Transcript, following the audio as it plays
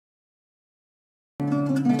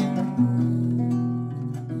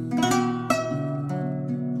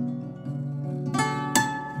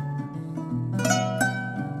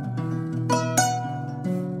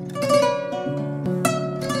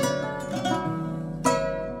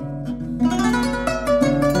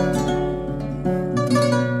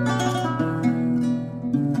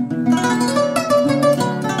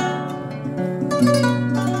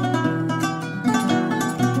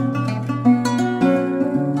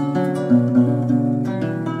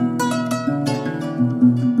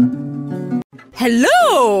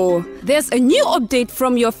Hello! There's a new update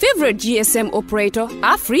from your favorite GSM operator,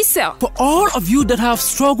 AfriCell. For all of you that have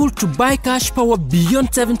struggled to buy cash power beyond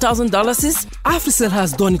 $7,000, AfriCell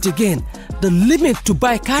has done it again. The limit to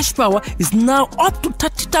buy cash power is now up to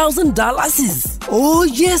 $30,000. Oh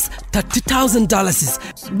yes,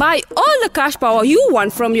 $30,000. Buy all the cash power you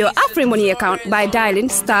want from your AfriMoney account by dialing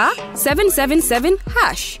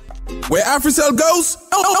 *777#. Where AfriCell goes,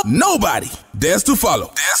 nobody dares to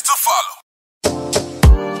follow.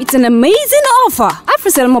 It's an amazing offer.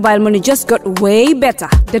 AfriCell mobile money just got way better.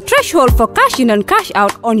 The threshold for cash in and cash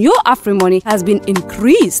out on your AfriMoney has been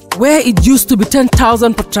increased. Where it used to be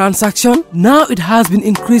 10,000 per transaction, now it has been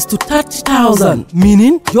increased to 30,000.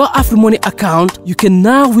 Meaning your AfriMoney account, you can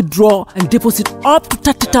now withdraw and deposit up to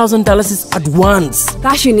 $30,000 at once.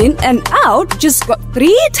 Cashing in and out just got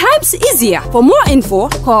 3 times easier. For more info,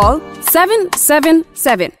 call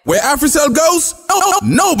 777. Where AfriCell goes,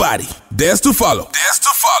 nobody dares to follow.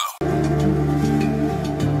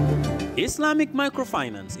 Islamic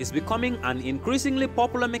microfinance is becoming an increasingly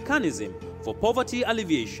popular mechanism for poverty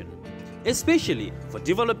alleviation, especially for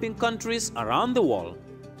developing countries around the world.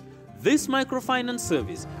 This microfinance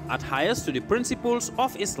service adheres to the principles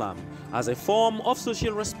of Islam as a form of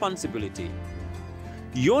social responsibility.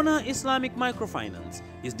 Yona Islamic Microfinance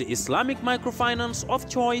is the Islamic microfinance of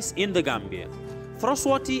choice in the Gambia,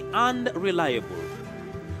 trustworthy and reliable.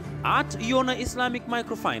 At Yona Islamic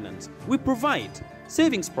Microfinance, we provide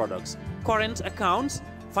savings products, current accounts,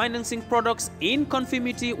 financing products in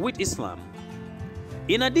conformity with Islam.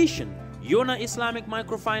 In addition, Yona Islamic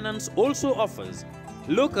Microfinance also offers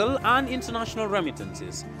local and international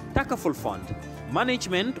remittances, takaful fund,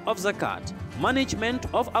 management of zakat, management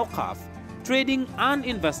of awqaf, trading and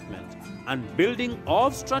investment, and building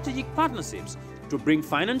of strategic partnerships to bring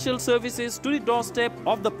financial services to the doorstep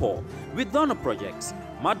of the poor with donor projects,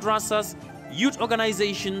 madrasas, youth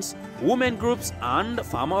organizations, women groups, and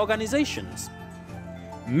farmer organizations.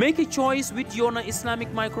 Make a choice with Yona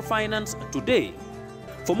Islamic Microfinance today.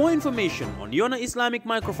 For more information on Yona Islamic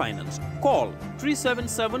Microfinance, call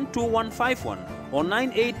 377-2151 or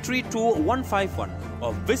 9832-151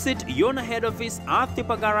 or visit Yona head office at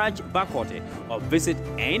Tipa Garage, Bakote, or visit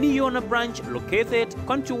any Yona branch located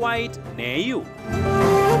countrywide near you.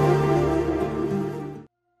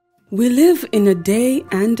 We live in a day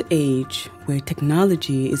and age where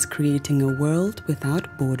technology is creating a world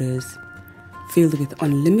without borders, filled with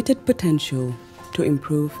unlimited potential to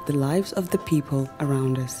improve the lives of the people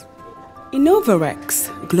around us. Innovarex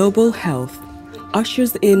Global Health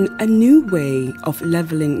ushers in a new way of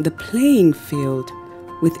leveling the playing field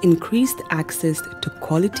with increased access to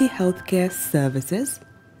quality healthcare services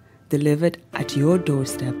delivered at your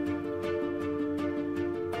doorstep.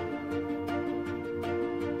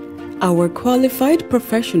 Our qualified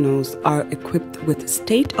professionals are equipped with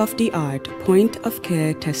state-of-the-art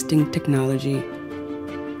point-of-care testing technology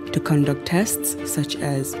to conduct tests such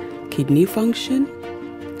as kidney function,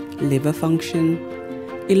 liver function,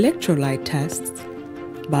 electrolyte tests,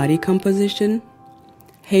 body composition,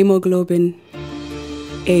 hemoglobin,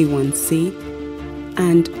 A1C,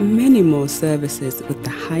 and many more services with the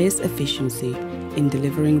highest efficiency in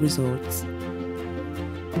delivering results.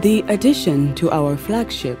 The addition to our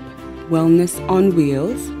flagship Wellness on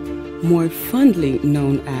Wheels, more fondly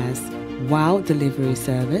known as WOW Delivery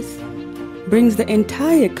Service, brings the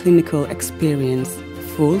entire clinical experience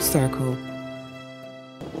full circle.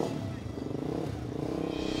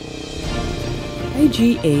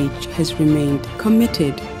 IGH has remained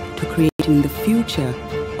committed to creating the future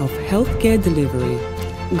of healthcare delivery.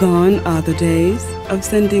 Gone are the days of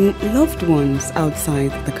sending loved ones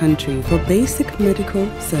outside the country for basic medical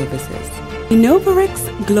services. Innovarex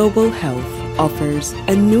Global Health offers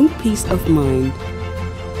a new peace of mind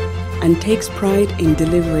and takes pride in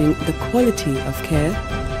delivering the quality of care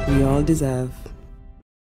we all deserve.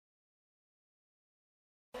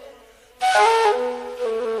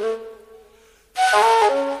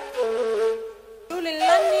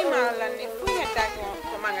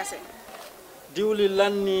 Diwli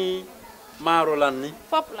lanni maro lanni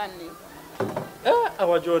fop lanni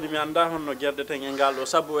awa joni mi anda honno gerde ten e ngaldo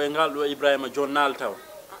sabu e ngaldo Ibrima jonnal taw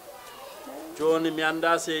joni mi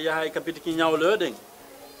anda se yahay kapitiki nyawloden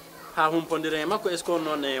ha humpondire makko est ce qu'on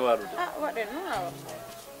non e warude waden no awa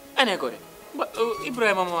ane ko de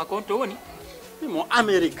Ibrima ma ko to woni mo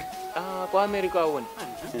Amerique ko Amerique a woni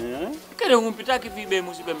kede humpitaki fi be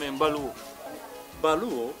musibe men baluwo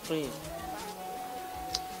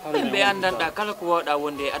be andanda kala ko wada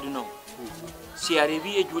wonde aduna si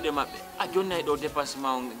arrivi e juude mabbe a jonnay do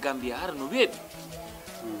dépassement Gambia har no weebi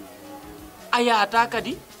aya ata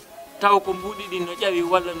kadi taw ko mbudi din no jawi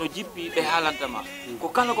walla no jippi be halantama ko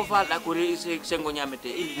kala ko falda ko reise sengo nyamete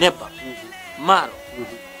ili nebba maro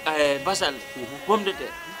basal pomme de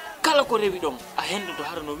terre kala ko rewi don a hendo to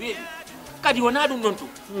harano weebi kadi wona dum don tu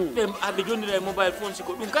be abbe jondira mobile phone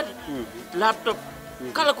siko dum kadi laptop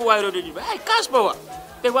kala ko wayrode di ay kasba wa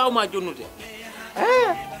be wawma jonnude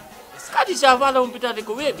kadi sa fala on pitade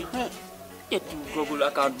ko weebi yetti Google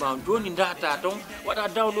account ma joni data ton wada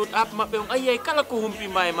download app mabbe on ayay kala ko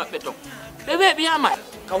humpi may mabbe ton be weebi yama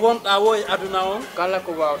ka wonda woy aduna on kala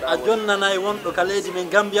ko wawda a jonnanay wondo ka leydi men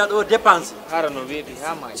Gambia do dépense harano weebi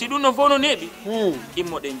yama si dum no fono nebi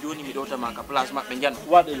immo den joni mi do tama ka place mabbe jan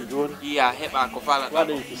waden joni iya heba ko fala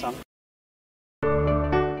waden fisam.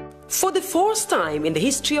 For the first time in the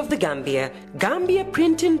history of the Gambia, Gambia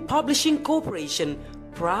Printing Publishing Corporation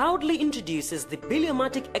proudly introduces the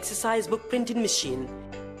Biliomatic exercise book printing machine.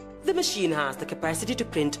 The machine has the capacity to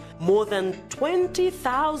print more than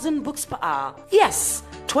 20,000 books per hour. Yes,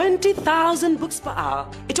 20,000 books per hour.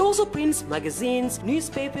 It also prints magazines,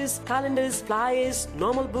 newspapers, calendars, flyers,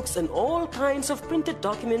 normal books and all kinds of printed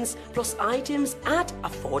documents plus items at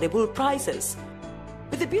affordable prices.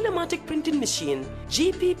 With the Biliomatic printing machine,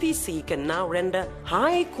 GPPC can now render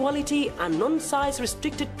high quality and non-size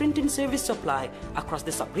restricted printing service supply across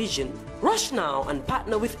the sub-region. Rush now and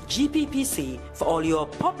partner with GPPC for all your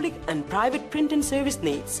public and private printing service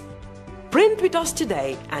needs. Print with us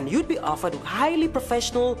today and you'd be offered highly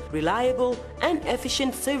professional, reliable and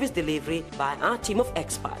efficient service delivery by our team of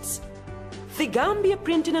experts. The Gambia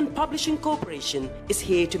Printing and Publishing Corporation is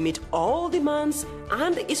here to meet all demands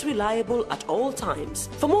and is reliable at all times.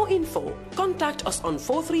 For more info, contact us on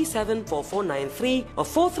 437-4493 or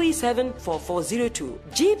 437-4402.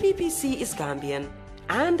 GPPC is Gambian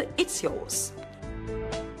and it's yours.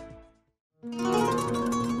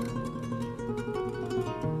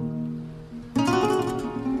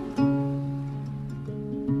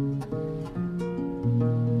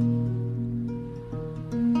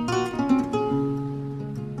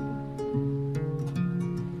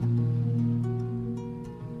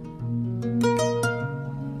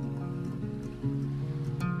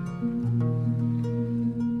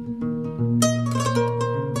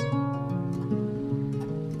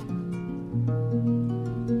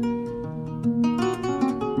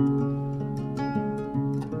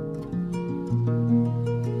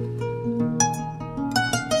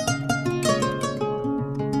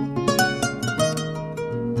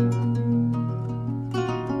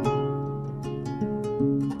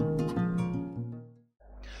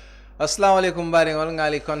 Assalamu alaikum bari ngol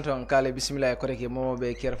ngali konton kale bismillah ko reke momo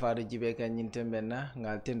be Kerr Fatou jibe kan nyintembenna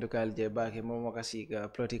ngal tendu kal je bake momo kasi ga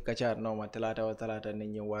Politic Kaacha no ma talata ni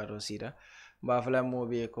nyi waro sida ba fala mo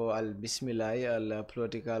be ko al bismillah al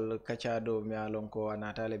Political Kaacha do mi alon ko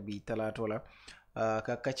anatale bi talato la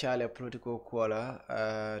ka Kaacha le politiko ko la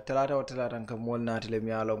talata ka mol natale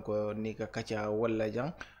mi alon ko ni ka Kaacha walla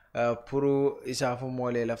jang pour isafo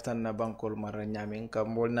mole laftan na bankol mara nyamin ka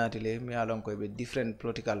mol natile mi alon ko be different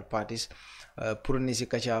political parties pour ni si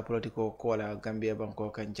Kaacha politiko ko la Gambia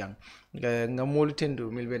banko kanjang nga mol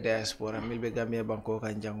tendu milbe diaspora milbe Gambia banko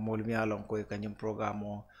kanjang mol mi alon ko kanyum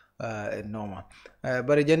programme noma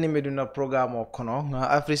bari janni meduna programme kono nga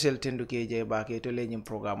Africell tendu keje ba ke to lenyim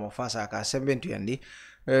programme fasa ka sembentu yandi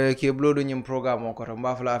ke blodo nyim programme ko to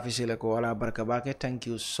mbafla Africell ko wala barka bake. Thank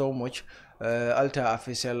you so much. Alta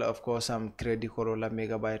Africell of course credit ko la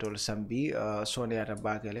megabyte ol sambi sone ata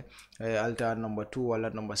bakele alta number 2 wala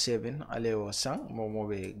number 7 aleo sang momo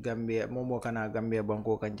be Gambia momo kana Gambia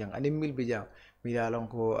banko kanjang ani milbi jam mi dalon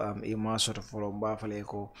ko ima soto folo mbafale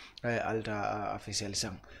ko alta Africell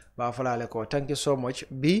sang ba falale ko. Thank you so much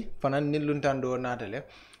bi fanan niluntando natale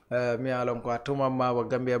mi alon ko atuma ma wa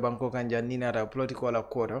Gambia banko kanja ninata political la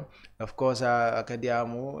koto of course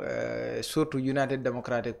akadiamu surtout United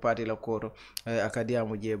Democratic Party la koto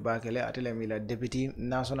akadiamu je bakele atele mi la deputy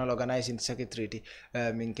national organizing secretary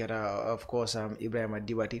min kera of course Ebrima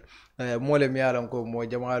Dibba mole mi alon ko mo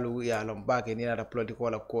jamalu yalon bake ninata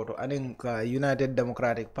political la koto anin ka United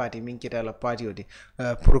Democratic Party min kita la party odi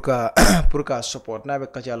pour ka support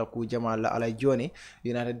nabe Kaacha la ku jamal ala joni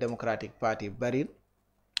United Democratic Party bari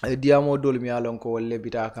diamo dol mi alon ko wolle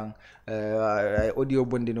bita kan audio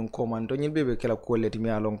bondi nun komando nyin bebe kala ko leti mi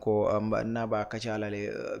alon ko naba Kaacha la le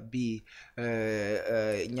bi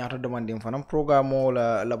nyaato demanding fanam programme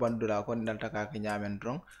la bandula ko dal taka ka nyamen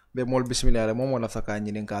dron be mol bismillah la momo la saka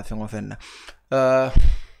nyin ka fengo fenna.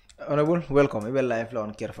 Honorable, welcome. We will live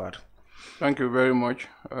on Kerr Fatou. Thank you very much,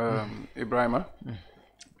 Ebrima.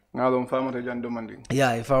 Ngalom famo te jan demanding.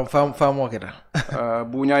 Yeah, famo keda.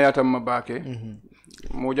 Bunya yatam mabake.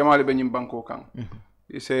 Mo jamale be nyim banko kan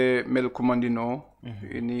ise mel kumandino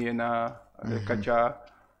ini ena kacha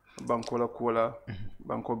banko la kola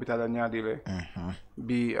banko bitala nyaadile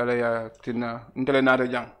bi ala ya tina ndele nata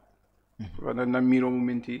jang wana na miro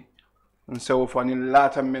momenti nsewo fo ani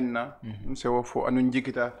lata menna nsewo fo anu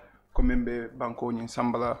njikita ko membe banko nyi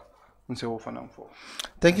sambala nsewo fanam fo.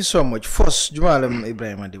 Thank you so much. First jumalem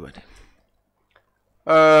Ebrima Dibba.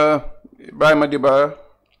 Ebrima Dibba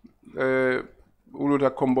uluta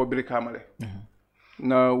kombo birikamale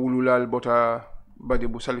na ululal bota badi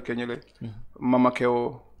bu sal kenyele mama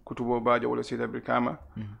keo kutubo baja wala sida birkama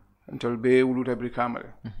until be uluta birkamale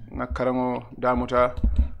na karango damuta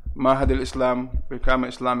mahad al-islam birkama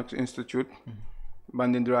islamic institute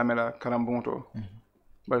bandindira mela karambunto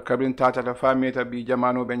bar kabrin tata ta fameta bi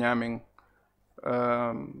jamano be nyamin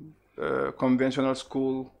conventional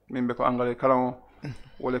school mimbe ko angale karango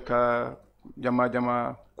wala ka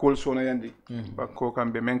jama kol sona yandi ba ko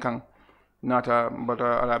kambe menkan nata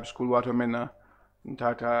bata arab school wato menna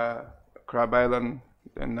tata Crab Island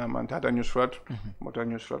and man tata Newsflat mota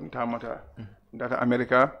Newsflat tamata data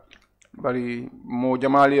America bari mo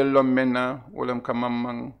jamali lom menna wolam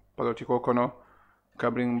kamam politiko kono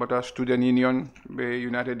kabring bata student union be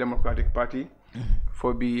United Democratic Party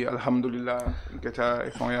for be alhamdulillah geta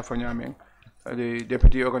e fonya fonyamen the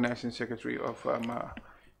deputy organizing secretary of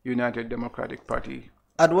United Democratic Party.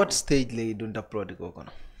 At what stage lay dunta politiko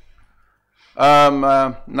kono?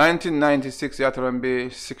 1996 yatarambe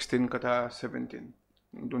 16 kata 17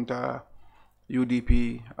 dunta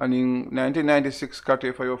UDP and in 1996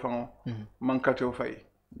 kate fayo fango man kate fay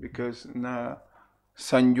because na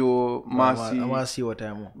sanjo masi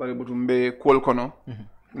watamo bari butumbe kol kono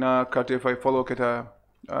na kate fay follow keta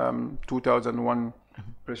 2001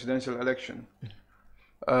 presidential election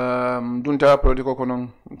dunta politiko kono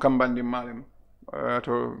kambandi malem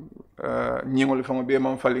to nyingol fango be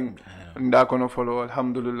man faling nda kono follow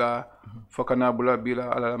alhamdulillah fokana bula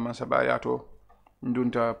bila ala man sabayato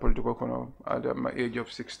ndunta politiko kono at my age of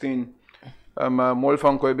 16 mol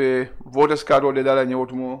fanko be voters card de dala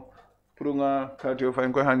nyotumo purunga carte o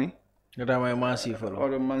fanko hani ngata may mansi follow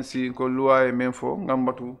o mansi ko loi e menfo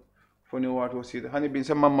ngambatu foni wato sida hani bin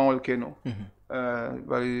sama mawol keno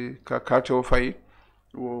bari ka carte o fay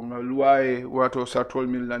wo loi wato sartol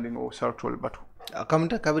min landing o sartol batu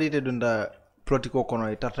kamta kabrite dunda politiko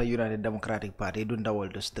kono e tarta United Democratic Party dunda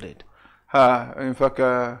Waldo Street in fact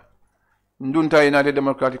ndunta United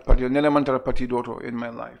Democratic Party nele mantara party doto in my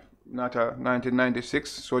life nata 1996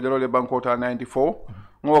 so jarole bankota 94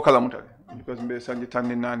 ngo kala mutale because mbe sanji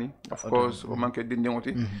tanni nani of course o manke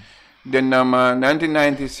dindingoti then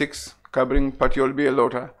 1996 kabring party ol be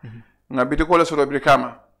lota ngabiti ko la so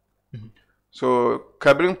brikama so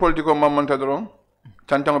kabring politiko mamanta doron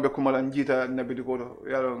tantango be kumala njita nabiti ko do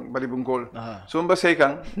yalo bali bungol so mba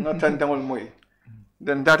seykan nga tantangol moy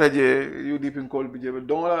den data je UDP call bi je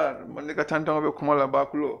donga man ne ka tantango be kumala ba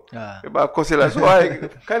kulo e ba kosela so I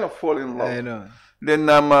kind of fall in love I know then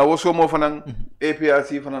woso mo fanan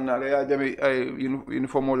APRC fanan na ya jami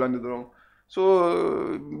uniform land doron so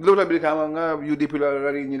lota bi kama nga UDP la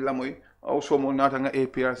rari ni lamoy woso mo nata nga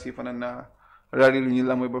APRC fanan na rari ni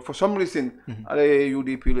lamoy but for some reason ale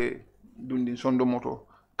UDP le dundi sondo moto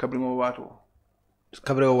kabrimo wato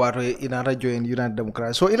inata join United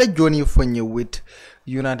Democratic. So ila journey fonye with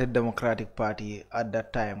United Democratic Party at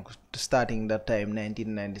that time, starting that time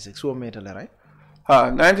 1996. So metala right?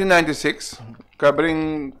 1996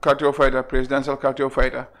 kabring cartel fighter, presidential cartel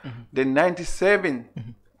fighter. Then 97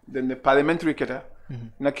 then the parliamentary keta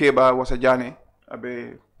nakeba was a jane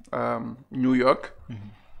abe New York.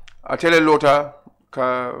 Atele lota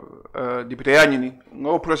ka député yanyini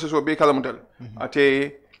ngo process o be kala mutal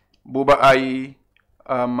ate buba ay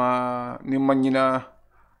ni manyina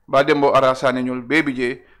badembo arasane nyol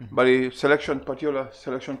bebije bari selection particular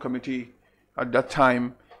selection committee at that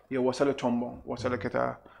time ya wasala tombo wasala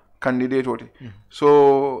keta candidate oti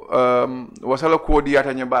so wasala ko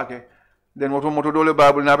diata nyabake then moto dole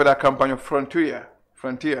babul na beda campagne frontier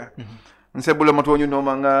nse bula moto nyu no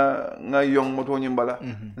nga yong moto nyu mbala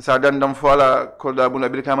sa dandam fala kolda bula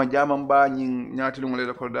bi kama jamam ba nyin nyati lungu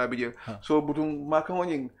le kolda bi so butum maka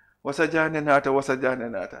wonyin wasajane nata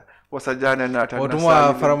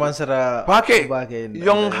otuma faramansara pake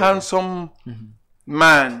young handsome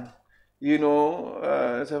man you know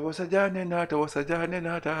wasajane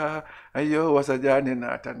nata ayo wasajane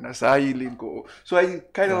nata na sayilinko so I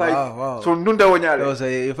kind of like wow. So ndunda wonyale so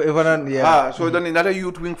if yeah so then another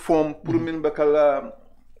youth wing form purumin bakala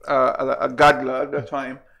a gadla at that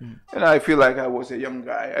time and I feel like I was a young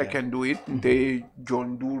guy I can do it they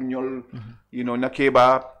John Durnyol you know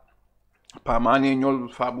nakeba Pamani nyol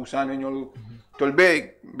Fabusane nyol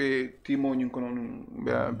tolbe be timo nyin kono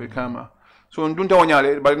be kama so ndunta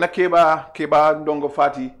wonyale bal na keba ndongo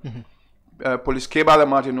fati police keba la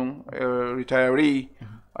matinum retiree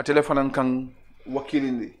a telephone kan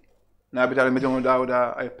wakilindi na bitale meton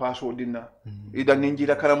dawda ay password dinna ida ninji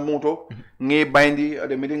da karam moto nge bindi at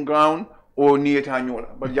the meeting ground o ni ta nyola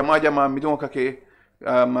but jama meton kake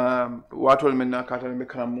watol menna katal me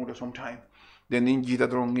karam moto sometime then ninji da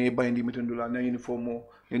dron nge bindi meton dula na uniform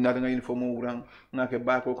ni na nga uniform urang ngake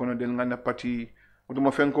bako kono den ngana party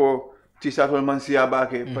uduma fenko tisatol mansia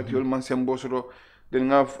bake party ol mansem bosoro den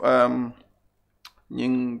nga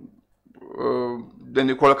nying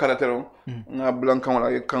den ko la karatero nga blanca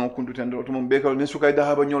wala kan kuntu tendo to mom bekal ne sukay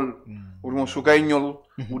dahaba nyol uduma sukay nyol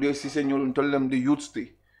ude sise nyol tollem de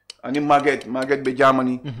youthsti ani maget be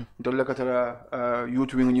Germany tolle katara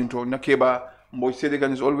youth wing nyinto nakeba Mboy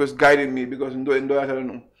Sedegan is always guiding me because ndo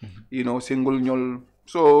atara you know single nyol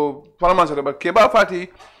so parliament but keba fati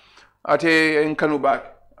ate en kanu back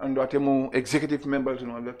and ate mo executive members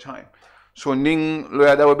at that time so ning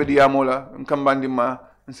lawyer da be diamola nkambandi ma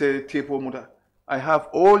say tepo muta I have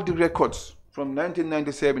all the records from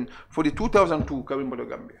 1997 for the 2002 Kabimbodo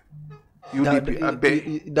Gambia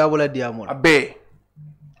UDP dawola diamola abe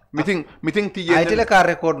meeting tije ay tele ka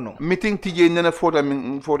record no meeting tije nena foto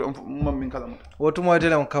min kala muta wotu mo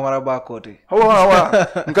tele on camera ba kote hawa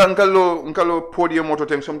nkalo podium moto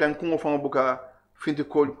tem sometimes kungo fama buka finti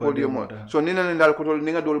podium so nina ndal ko tol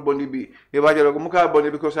ninga dol bondi bi e wajalo ko muka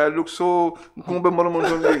bondi because I look so kungo be moro mon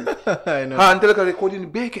ton ha antele ka recording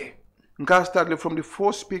beke nka start from the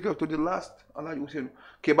first speaker to the last ala yusen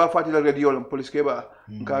ke ba fati la radio lam police ke ba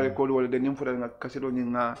nka record wala de nim foda nga kasedo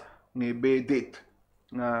ni be date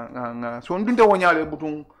nga so ndunta wonyale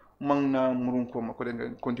butun mang na murun ko ma ko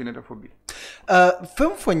de continue da fobi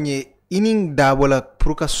fem fonye inin dabola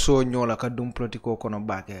pour ka so nyola ka dum politiko kono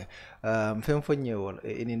bake fem fonye wol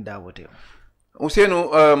inin dabote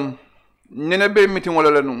usenu nene be meeting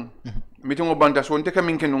wala la num meeting o banta so nte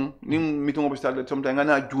kamin kenum ni meeting o be start sometimes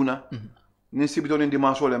ngana juna ni sibito ni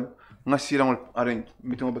dimasolem nga sirangol arrange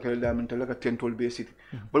meeting o be kala damin tala ka tentol be city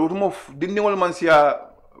but wutumo dinni wol man sia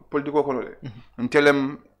politiko kono le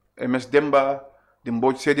ntelem MS Demba the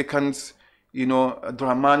Mboj Sedikans you know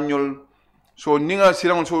Dramanyol so ninga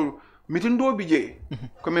sirangol so meeting do bije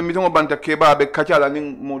comme meeting o banta keba be kachala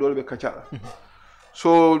ning modol be kachala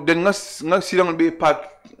so den nga sirangol be pak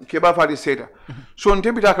keba fa di seta so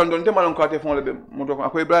nte bita kan don te malon ko ate fon le be moto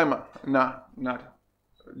ko Ebrima na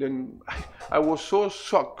then I was so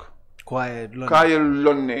shocked quiet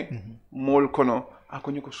lonne mol kono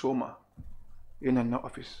akonyo ko soma in an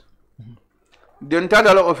office the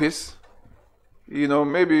entire office you know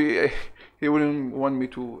maybe he wouldn't want me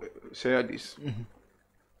to share this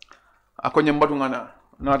akonye mbatu ngana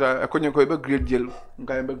nata akonye ko be grade jel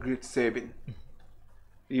nga be grade 7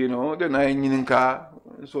 you know then I nyininka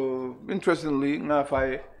so interestingly nga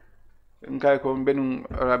fay nga ko benun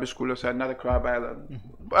Arabic school so another Crab Island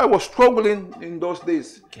I was struggling in those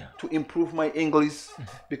days to improve my English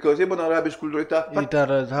because even Arabic school I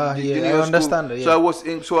understand so I was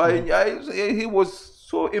in so I he was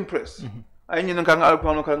so impressed I nyininka nga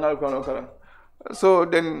alquran so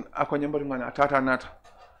then akonye mbatu ngana tata nata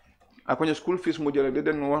akonye school fees mo jere de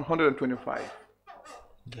den 125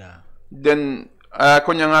 then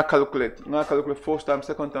akonye nga calculate first term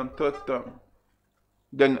second term third term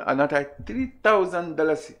then another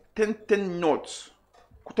 $3,000 10 notes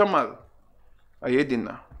kutamal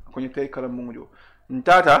ayedina akonye tay karambunjo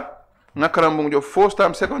ntata nga karambunjo first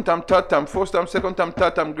term second term third term first term second term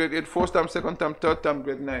third term grade 8 first term second term third term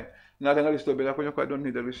grade 9 nata nga listo be akonye ko I don't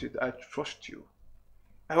need a receipt I trust you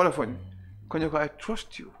I want to phone akonye ko I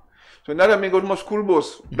trust you so nada me go to my school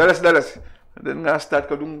boss dollars then I start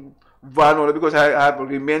to do van because I have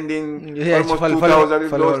remaining almost 2,000 in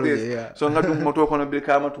those days so nga do moto kono be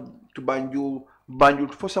kama to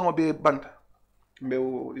banjul fo sango be banta be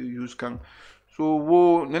use kan so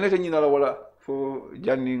wo nenete nyina la wala for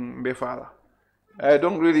janning be fala I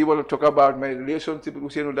don't really want to talk about my relationship with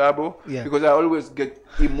Usainu Dabo because I always get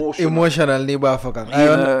emotional ni ba fakan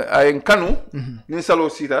I kanu ni salo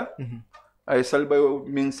sita I salba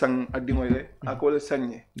min sang adimoyle akole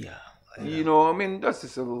sanye you know I mean that's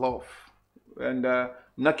just a love and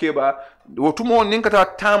nakeba wotumo ninkata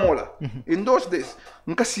tamola in those days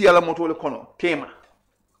nkasi ala motole kono tema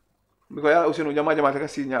because ya Usainu jama taka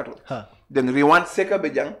si nyato then rewind seka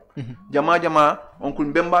bejang jama onkul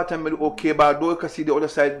mbemba tamel o keba do kasi the other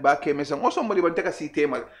side ba ke mesa also mali ban taka si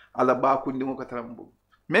tema ala ba kundi mo katarambu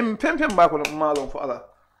mem pem ba ko malo fo ala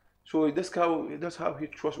so that's how he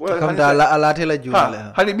trusts well kam da ala tela jule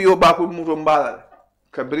hani biyo ba ko muto mbala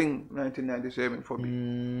Kabring 1997 for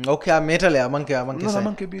me. Okay, metale amanke sai.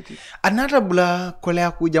 Amanke biti. Another bula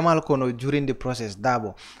kolea ku jamal kono during the process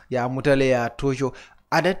dabo ya mutale ya tojo.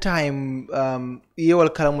 At that time, you were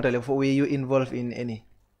kalamutale for were you involved in any?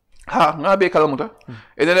 Ha, ngabe kalamuta.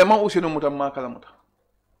 Enele ma usino muta ma kalamuta.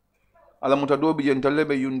 Alamuta do bi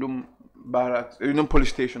yentalebe yundum barak, yundum police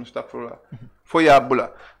station stuff for ya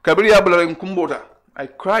bula. Kabri ya bula kumbota. I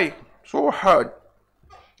cry so hard.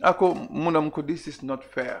 Ako munam ko this is not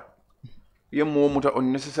fair. Ye mo muta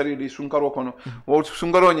unnecessarily sunkaro kono. Wo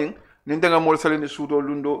sunkaro nying nintenga mol salini sudo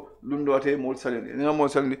lundo ate mol salini. Ninga mol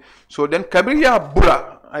salini. So then kabri ya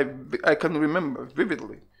bula. I can remember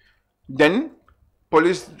vividly. Then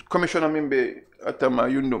police commissioner mimbe atama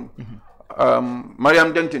yundum.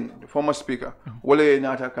 Mariam Denton, the former speaker, wale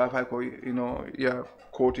nata ka fa ko ya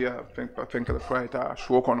court ya fenkala frighta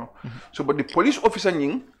shokono. So but the police officer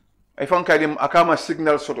nying I found them akama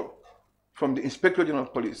signal soto from the Inspector General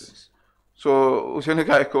of Police. So usene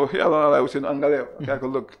kai ko ya la usene angale kai ko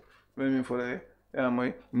look me for the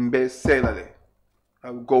mbe selale. I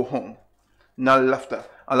will go home. Na lafta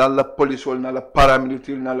ala la police wal na la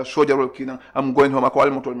paramilitary na la soldier wal kina I'm going home akwa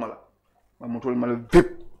motol mala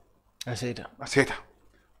vip Aseta.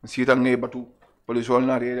 Sita nge batu police wal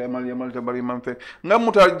na re mal ta bari man fe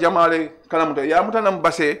ngamuta jamale kala muta ya muta nam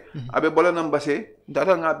basse abe bola nam basse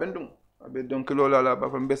data nga bendum abe donc lola la ba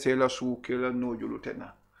mbese la su ke la no julu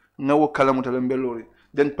tena ngawo kala muta lembe lori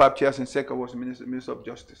then Pape Thiasin Seka was minister of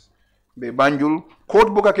justice be Banjul court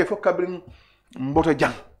buka ke fo kabring mbota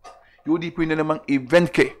jang UDP nene man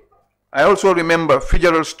event ke I also remember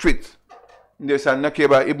Fitzgerald Street ndesa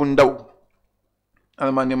nakeba Ibn Ndaw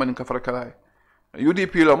almane man ka farakala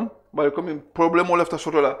UDP lam ba comme problème o lafta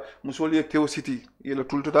soto la musoli Teo City yela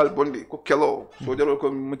tout total bondi ko kelo so jalo ko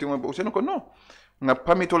meeting o sen ko no nga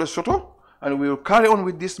pamito le soto and we will carry on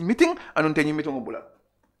with this meeting and on tenyi meeting o bula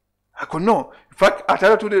ako no in fact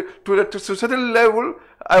atara to certain level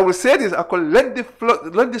I will say this I could let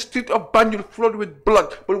the street of Banjul flood with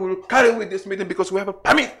blood but we will carry with this meeting because we have a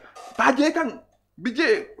permit baje kan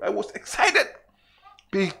bije I was excited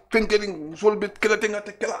be thinking so bit kila tenga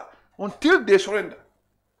te kila until they surrender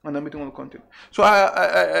and the meeting will continue so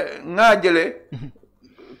I nga jele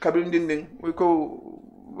kabin dinding we ko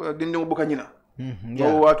dinding buka nyina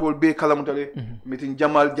o watol be kalamutale meeting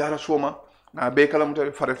Jamal Jara Soma na be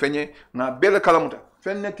kalamutale fare fenye na be kalamuta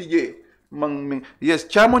fenne tije mang yes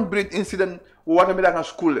Chairman Bridge incident wata me da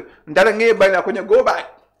school ndara nge bayna ko go back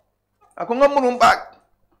ako ngamunum back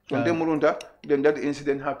so then that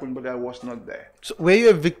incident happened but I was not there. So were you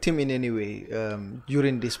a victim in any way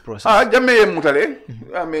during this process? Jamme mutale.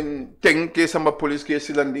 I mean, ke samba police ke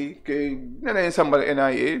silandi ke nene samba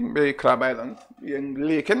NIA be Crab Island yang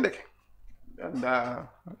le kendek. And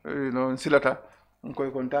silata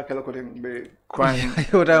nko konta kala ko be crime.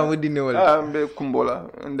 Yota wudini wala. Be kumbola.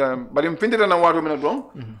 And but in findita na wato mena dron.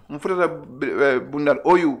 Mfuta bundal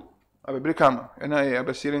OU abe brikama NIA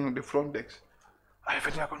abe siring the front decks. I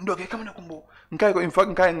felt like ndoge kama na kumbo nkai ko in fact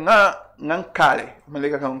nkai ngankale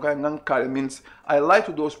malega ka nkai ngankale means I lie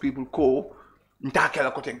to those people ko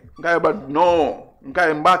ntakela ko ten nkai but no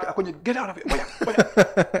nkai mbaka akonye get out of it oya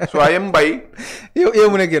so I am by yo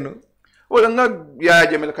mune geno wala nga ya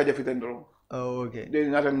jemel ka jafi tendro oh okay de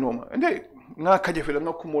ngata noma ende nga ka jafi la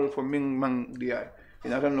nga kumol fo min mang dia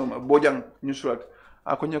ngata noma bojang nyusulat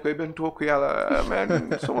akonye ko bento ko yala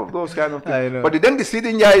man some of those kind of things but then the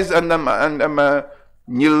sitting guys and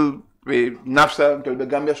Nil Nafsa until the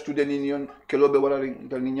Gambia Student Union Kelobe Warari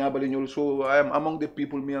until Ninyabali Nyol so I am among the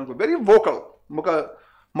people me very vocal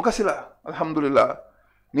muka sila alhamdulillah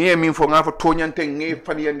ni min fo nga fo tonyante nge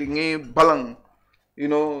fani and nge balang I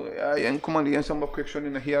am commanding some question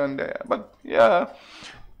in here and there but yeah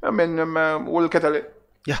I mean will ketale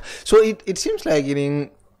yeah so it seems like in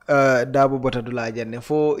Dabo Botadula Jane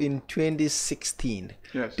for in 2016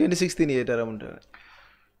 yes 2016 year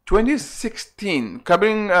 2016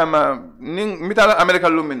 kabring mitala America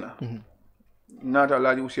lumina nata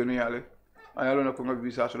laji usenu yale ayalo na konga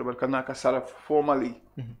visa so but kana ka sara formally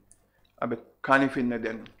abe kanifin na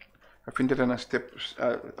den afinteta na step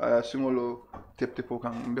singolo tepte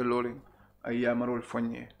pokang mbelori ayamarol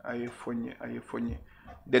fonye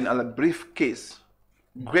then ala briefcase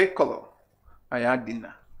gray color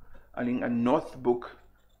ayadina aling a notebook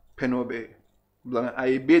penobe blank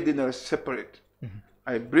I be dinner separate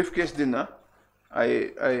I briefcase dinner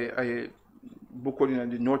I book in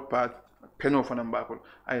the notepad pen of an back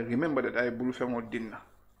I remember that I blew from dinner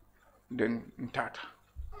then in Tata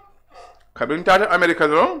Kabin Tata America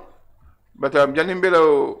wrong but Janin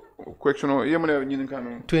Bello question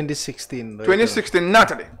 2016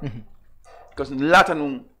 Natale because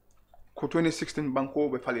Latanum ko 2016 banko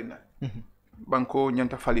be falina banko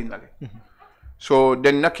nyanta falina le so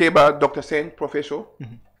then nakeba Dr. Sen professor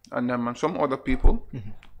and some other people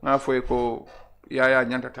na foi ko yaya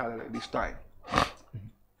nyanta tala this time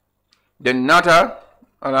then nata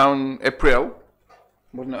around April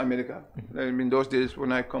but in America in those days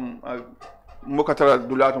when I come mokatara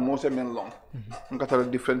dulato mose men long mokatara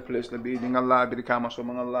different place la be ngala be kama so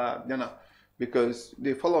ngala jana because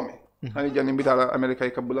they follow me hani jani bitala America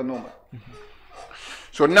ikabula noma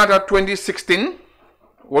so nata 2016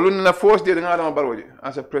 walun na force de ngala baroje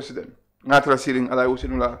as a president ngatra siring ala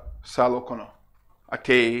usinula salo kono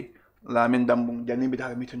ate la men dambung jani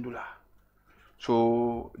bitala mitundula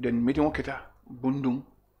so then meeting oketa bundum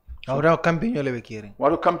Ahora campaign le bekiri.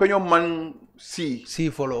 Wato campaign man see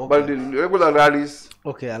follow. But the regular rallies.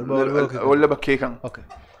 Okay, alba wala ba kekan. Okay.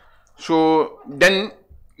 So then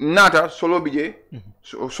nata solo bije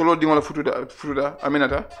solo dingola futuda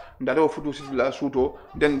aminata ndata futu sitla suto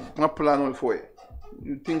then ma plan all for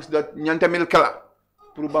things that nyanta mil kala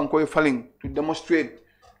pour banko falling to demonstrate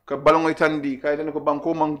ka balongo itandi kay tan ko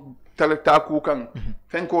banko man talata ku kan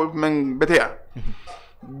fenko men betea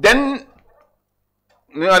then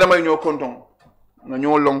ni adama ñoo konton nga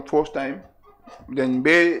ñoo long first time then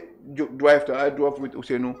be I drove with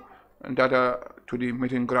Usenu and data to the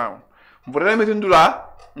meeting ground for the meeting dula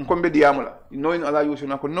nkombe diamula knowing ala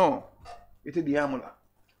Usenu ko no ite diamula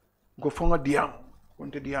go fonga diam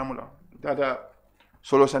konte diamula data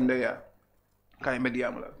solo sandeya kay me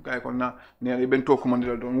diamula kay ko na ne ben to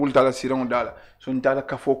commandé don wultala sirango dala so data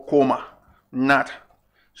kafo koma nata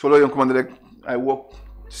solo yon commandé I walk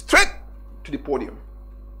straight to the podium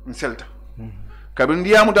in Celta. Kabin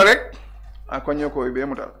diamu direct akonyo ko be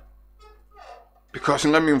mutal. Because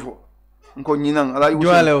ngam info. Nko nyinang ala yusen.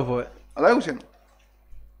 Joale fo. Ala yusen.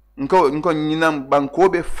 Nko nyinang banko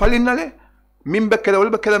be falinale mimbe kala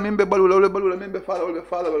wala kala mimbe balula mimbe fala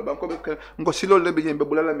wala banko be kala nko silol le be jembe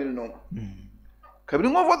bulala mil no. Kabin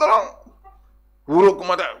ngo fo doron. Wuro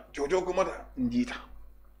kumata, jojo kumata njita.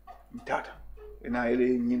 Ntata. Ena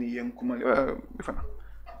ele nyini yen kumali bifana.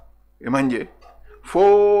 Emanje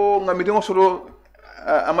fo nga meeting solo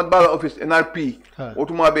Ahmad Bala office NRP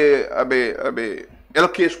otuma abe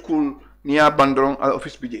LK school niya bandron al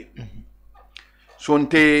office bije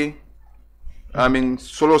sonte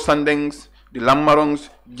solo sandings the Lammarongs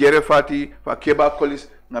Jerefati fa Keba College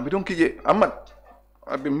nga meeting kije Ahmad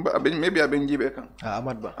maybe jibe kan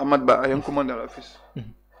Ahmad Ba ayen commander office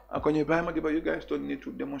akonye Ebrima Dibba you guys don't need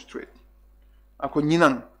to demonstrate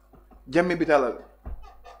akonyinan jamme bitala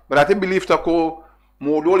but I believe that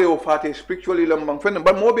more dole o fate spiritually lambang friend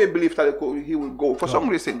but more be believe that he will go for some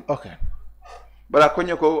reason. Okay. But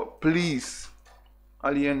akonyo ko please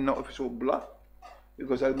alien na officer blah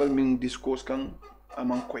because I mean discourse kan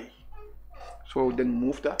amang koy. So then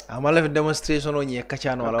move that. Amala demonstration on ye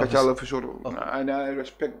kachano ala officer and I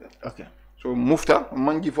respect that. Okay. So move that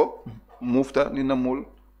mangi fo move that ni namol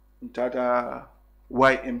tata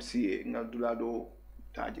YMCA ngadulado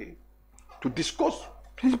taje to discuss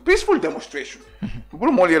it's a peaceful demonstration.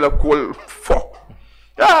 People more la call for.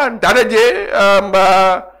 Dada je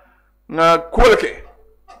na call ke.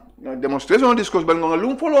 Na demonstration discuss bal nga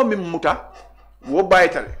lum follow mi muta wo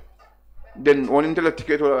baytale. Then on intela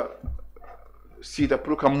ticket or sita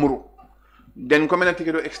pro kamuru. Then come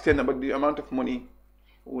ticket extend but the amount of money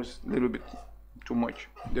was a little bit too much.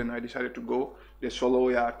 Then I decided to go the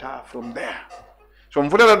solo yata from there. So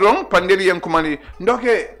mfuta dong pandeli yang kumani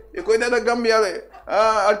ndoke iko dada Gambia le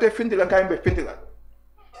alte fintila kaimbe fintila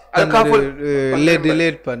alkafo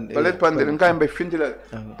led pande kaimbe fintila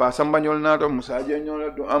pa sambanyol na to musaje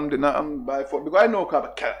nyol do am dina am by for because I know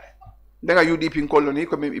ka kele denga UDP koloni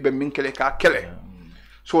ko ibe min kele ka kele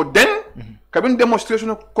so then kabin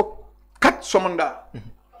demonstration ko kat somanda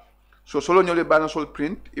so solo nyole bana sol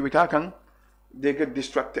print ibita kan they get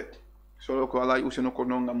distracted so ko ala useno ko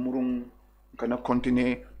no ngamurung kana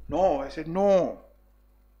continue no I said no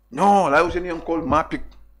la useni yon call mapik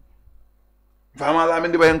vama la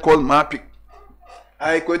men de bayan call mapik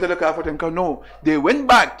ay ko itala ka faten ka no they went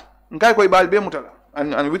back ngai ko ibal be mutala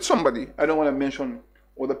and with somebody I don't want to mention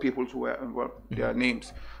other people who were involved their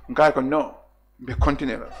names ngai ko no be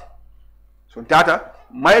continue so data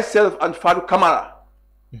myself and Fatou Kamara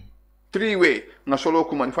three-way na solo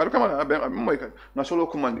kumandi Fatou Kamara moy kan na solo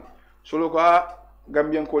kumandi solo ko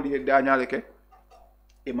Gambian ko li dañale ke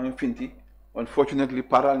e man finti unfortunately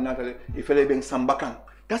paral natale e fele ben sambakan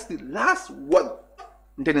that's the last one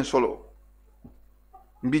ntenen solo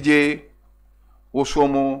mbije wo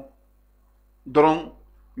somo doron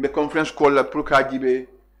be conference call la pour ka jibe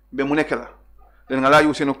be munekela den ngala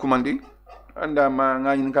yu seno kumandi and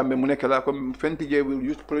ngani kambe munekela ko fentije will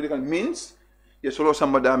use political means ye solo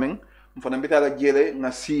samba daming mfana mbitala jele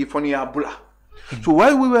nga si fonia bula. So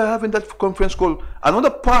while we were having that conference call, another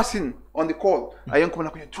person on the call, I am coming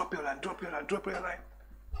up, drop your line.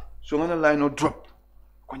 So on the line no drop.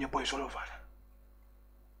 When your boy solo father.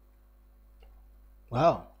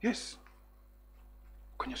 Wow. Yes.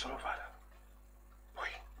 When your solo father. Boy.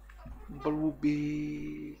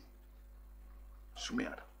 Balubi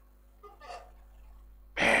Sumiada.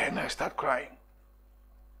 And I start crying.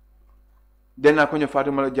 Then I when your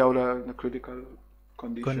father mala jawla in a critical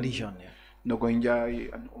condition. Yeah. No going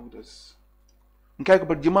and others. Nkay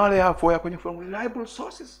ko jimale ha foya ko from reliable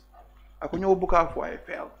sources. Ako nyo buka fo I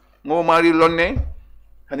fell. Ngo mari lonne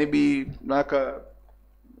hani bi naka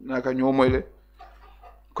nyo moyle.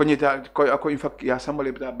 Ko nyita ko ako in fact ya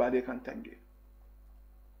sambale bita bade kan tangi.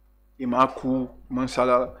 Imaku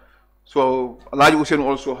mansala. So Elijah Hussein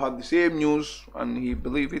also had the same news and he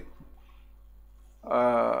believed it.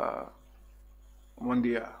 One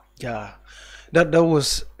day. Yeah. That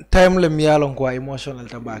was timely miyalong kwa emotional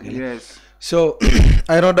tabakele. Yes. So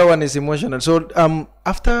I know that one is emotional. So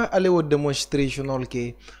after Hollywood demonstration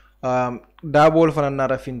okay, dabol fana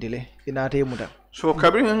nara findile inate muda. So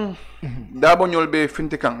kabring dabo nyol be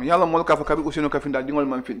finti kang yalla mol ka fa kabi usino ka finda dingol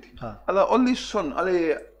man finti. Ala only son ala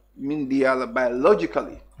min diala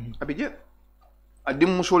biologically. Abije.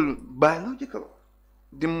 Adim musol biological.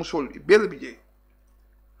 Dim musol bel bije.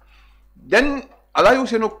 Then ala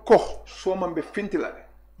usino ko so man be finti la.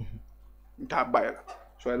 Nta bayala.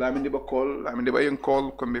 So Ebrima Dibba call, Ebrima Dibba yung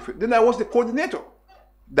call, then I was the coordinator.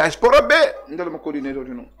 Diaspora be, hindi naman coordinator,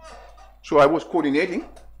 you know. So I was coordinating.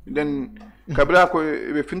 Then kabila ko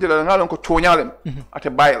finti la ngalong ko chonyalem at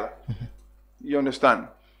a bayala. You understand?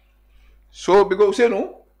 So because you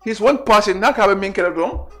know, he's one person na kabe minkela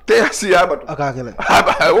dong, te siya ba to? Akakela.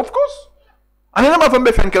 Of course. Ano naman from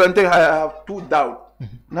be fenkelante I have two doubt.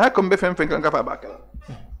 Na kombe fenkelante ka pa bakela.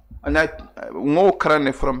 And I more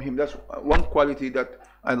karane from him. That's one quality that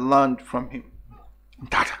I learned from him.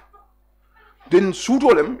 Tata. Then suit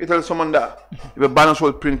all them, it'll summon that. If a banner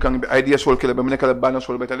soul print can be idea soul killer, but make a banner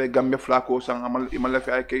soul, but I Gambia Flaco sang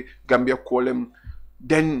Imalafi Gambia call him.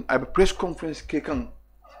 Then I have a press conference kekan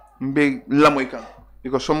be lamoikan.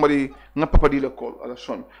 Because somebody not papa dealer call a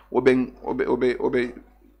son obey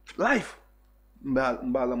life.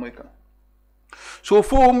 Mbalamoikan. So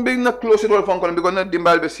for being not close at all from because not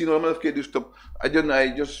dimbal be seen or do stop. I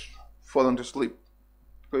just fallen to sleep.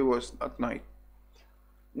 So it was at night.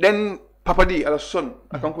 Then Papa D, our son,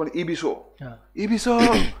 I can call Ibiso. Ibiso.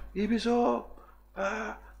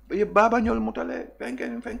 Baba nyol mutale,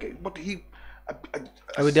 fenke. But he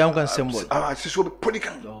I would down can symbol. So pretty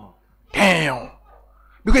damn.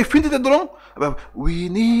 Because he finted the drum. We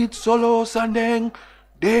need solo sandeng.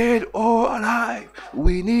 Dead or alive.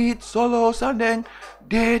 We need solo sandeng.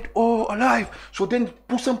 Dead or alive. So then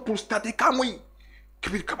push static come we.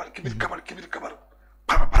 Keep it cover.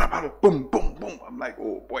 Boom. I'm like,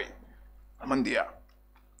 oh boy. I'm on there.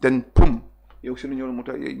 Then boom. So we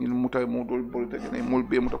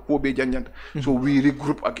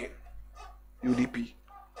regroup again. UDP.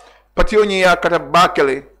 Pationi ya kata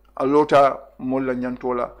bakele alota molla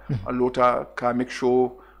nyantola alota ka make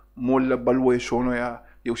sure molla balwe sono ya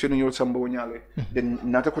usenu nyol samba wonyale then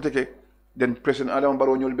nata koteke then President Adam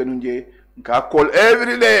Barrow nyol benunje nka call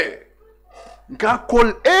every day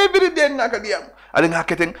naka diam ale nga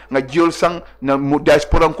keteng nga jol sang na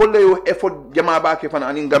diaspora ko le effort jama ba ke fan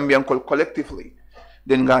ani Gambian call collectively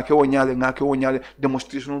then nga ke wonyale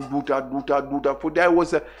demonstration duta for there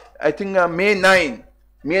was I think May 9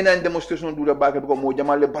 demonstration duta ba ke ko mo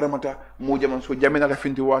jama le baramata mo jama so jamena la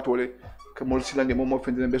finti watole ke mol silande mo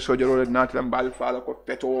finti be sojaro natlam bal fala ko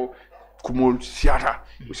peto kumul siata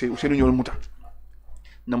usenu nyol muta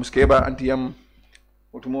namuskeba antiyam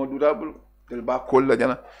otumo durable del ba kolla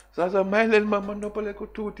jana sasa mailen mama nopale ko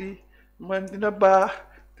tuti man dina ba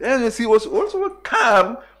and he was also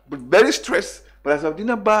calm but very stressed but as of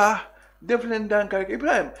dina ba different than character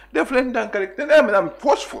Ibrahim different than character I'm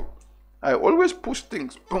forceful I always push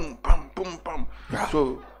things boom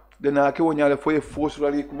so then I ke wonyale for a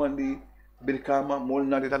forcefully commandi birkama mol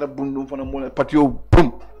na tata bundum fana mol patio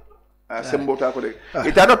boom Sembota ko de.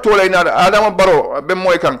 It had not told Adam Barrow, Ben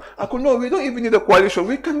Moikan. I could know we don't even need a coalition.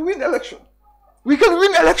 We can win election. With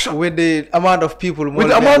the amount of people. With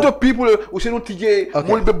the amount of people who say no TJ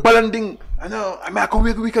will be balancing. I know.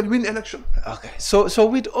 We can win election. Okay. So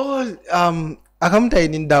with all akamta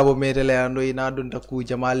in Dabo Medele and Inadun Taku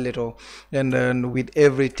Jamal Leto and with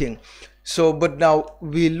everything. So but now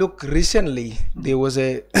we look recently there was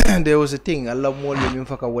a thing a lot more than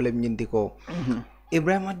Faka Wolem Yindiko.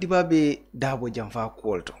 Ebrima Dibba be dabo jamfa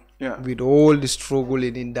kwalto. Yeah. With all the struggle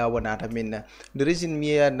in Dawa Natamina. The reason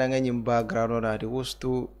me and Nanganyim background on that was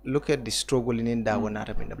to look at the struggle in Dawa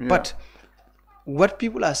Natamina. Yeah. But what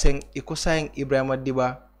people are saying, saying Ebrima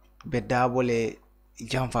Dibba be dabole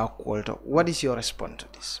jamfa kwalto. What is your response to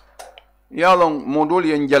this? Yeah, long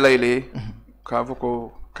modoli and Jalaile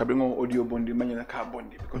Kavoko Kabingo audio bondi manana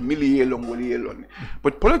carbondi because millie long woli alone.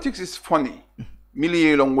 But politics is funny.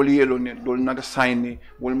 Millie long woli alone, do not sign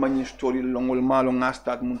will many story long will malong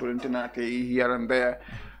start munto internate here and there.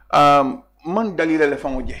 Man dalila le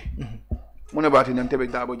fangoje. Monabati and tebe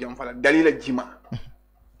dabo jamfala dalila jima.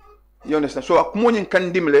 You understand? So akmonin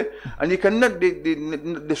kandimle and you cannot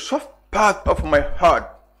the soft part of my heart.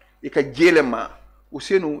 Ika jelema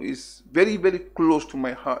Usenu is very, very close to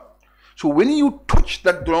my heart. So when you touch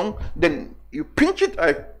that drum, then you pinch it,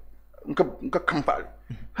 I kampal.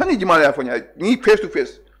 Hani jimala afanya ni face to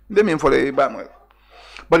face. They mean for the bamal.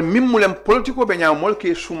 But mimulem political benya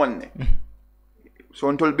molke sumanne. So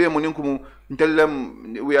until be moninkumu tell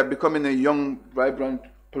them we are becoming a young, vibrant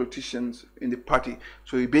politicians in the party.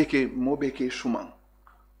 So you beke mo beke suman.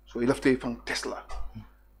 So he left from Tesla.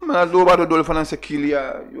 Man, do about the finance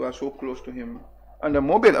Kilia, you are so close to him. And the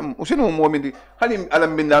mobile, Usino Momindi, Hanim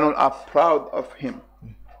Alam Bindano are proud of him.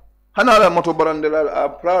 Hanala Motobarandela are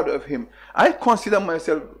proud of him. I consider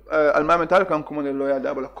myself Almamentari can come on a lawyer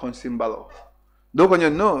double consimbalo. Don't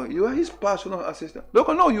you know you are his personal assistant? Don't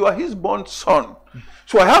you know you are his born son?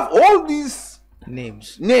 So I have all these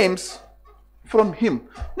names from him.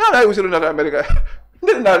 Now I was in America.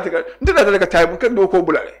 I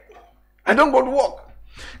don't go to work.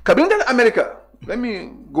 Coming to America, let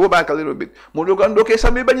me go back a little bit.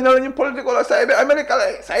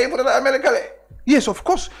 Yes, of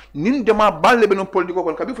course. They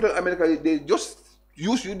just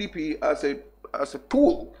use UDP as a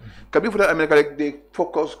tool. They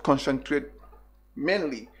focus, concentrate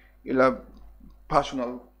mainly in a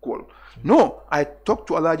personal goal. No, I talk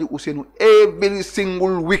to Alaji Usenu every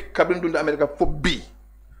single week coming to America for B.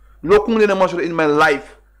 Local in my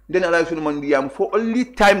life. Then I for only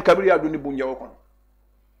time Kabria doing the bunja.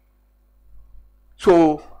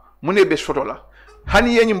 So money best photola.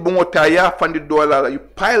 Honey and Bongotaya funded dollar, you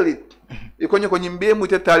pile it. You can be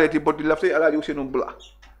mutatari, but the left allow you no blah.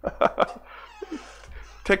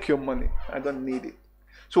 Take your money. I don't need it.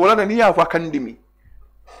 So what I need for Kandimi.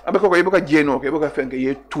 I become a geno, a friend,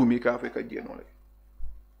 a 2 make Africa geno.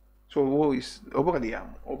 So who is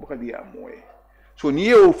Obadiam way. So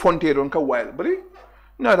near Fonte on Kawile, but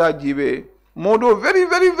Nada Jive, Modo very,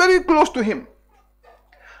 very, very close to him.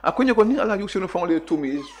 I couldn't allow you to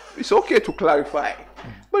me. It's okay to clarify.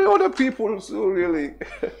 But other people so really,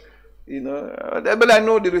 but I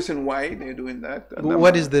know the reason why they're doing that.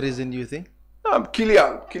 What is the reason you think?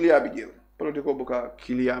 Kilia Bigil. Political book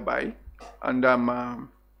Kilia by. And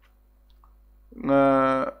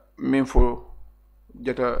mean for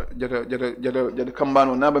Jetta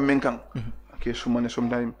Kambano Naba Menkang. Okay,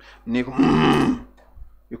 sometime Nico.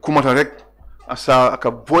 You kumatarek asa aka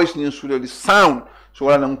voice ni studio the sound so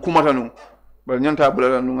wala nang kumatanu bal nyanta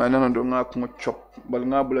bula nu nga nanando nga kuma chop bal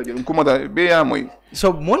nga bula jël kumata be ya moy.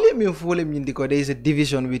 So mole mi fole mi ndiko there is a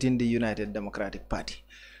division within the United Democratic Party.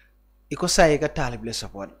 Iko say ka talib le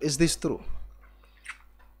support. Is this true?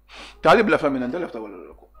 Talib la famille ndel lafta wala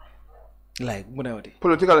lako. Like munawati.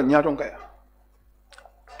 Political nyaton kaya.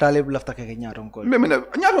 Talib lafta kaya nyaton ko.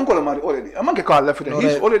 Nyaton ko la mari already. Amanke ka left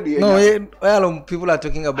he's already. No, people are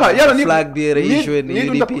talking about the flag bearer issue in the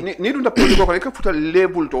UDP. Need to political ko ka futa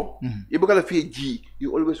level to. Ibuka la fi G.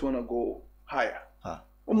 You always want to go higher.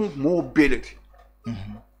 More ability.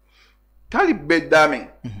 Talib bedaming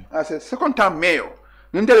as a second term mayor.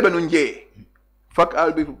 Nintele benunje. Fuck,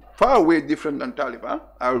 I'll be far away different than Talib.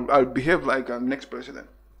 I'll behave like a next president.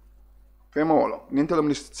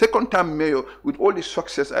 Second time mayor with all the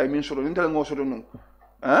success I mentioned,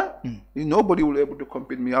 nobody will be able to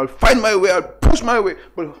compete with me. I'll find my way, I'll push my way.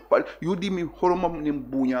 But you did me horomam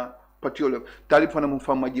nimbunya patiola. Talib fana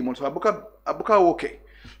mufama jimon. So abuka okay.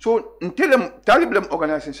 So until them Talib them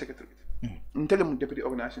organizing secretary. Until them deputy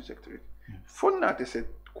organizing secretary. For not to say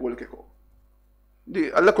cool keko.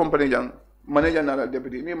 The other company young manager na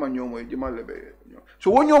deputy me manyomo jimalebe.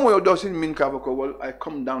 So when you doesn't mean well, I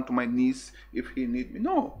come down to my knees if he need me.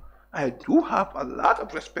 No, I do have a lot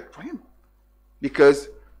of respect for him because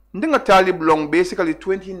Ndinga Talib long basically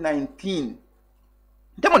 2019.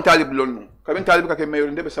 Ndinga Talib long. Kabin Talib kake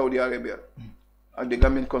mayor ndebe Saudi Arabia at the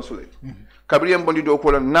Gambian consulate. Kabri Mbondi do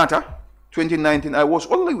kola nata 2019. I was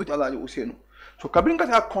only with Alaji Usenu. So Kabin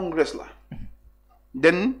kata Congress la.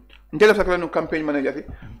 Then Ndele Sakala no campaign manager.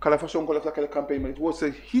 Kala fason kola Sakala campaign manager. It was a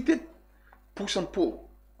heated push and pull.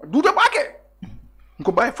 Do the back.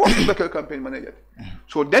 Go buy 4 campaign manager.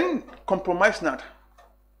 So then compromise not.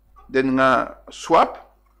 Then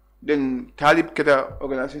swap. Then Talib keta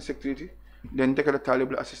organizing secretary. Then take the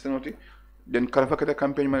Talib assistant. Then Karafa keta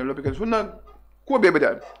campaign manager. Because when go baby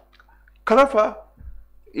dad. Karafa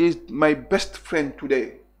is my best friend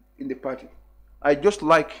today in the party. I just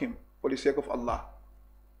like him for the sake of Allah.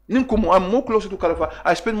 I'm more closer to Karafa.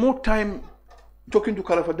 I spend more time talking to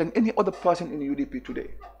Karafa than any other person in UDP today.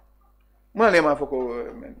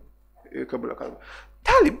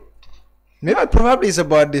 Talib. Maybe probably it's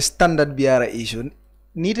about the standard BR issue.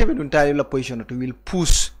 Need to be Talib la position to will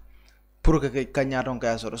push pour que kanyaton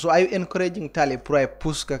kaya soro. So are you encouraging Talib pour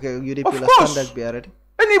push que UDP la standard BR?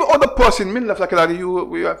 Any other person, min la flakala you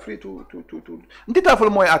we are free to. Ndita fol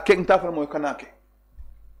moy akek ndita fol moy kanake.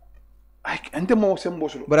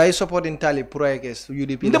 But are you supporting Talib pour que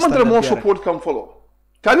UDP la standard BR? More support can follow.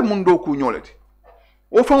 Talib mundo ku nyoleti.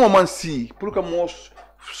 O fa man si pour que more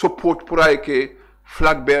support pour que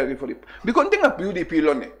flag bearer for it. Because think of UDP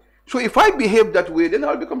lone. So if I behave that way, then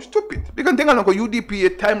I'll become stupid. Because think of UDP a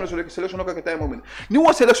time selection of time moment.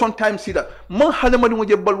 New selection time see that man had money with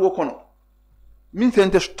your ball work on. Means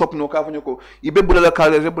then stop no kafanyoko. Ibe bulala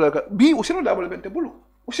kale bulala. Be useno double bente bulu.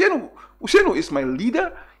 Useno is my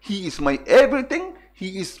leader. He is my everything.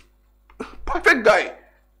 He is perfect guy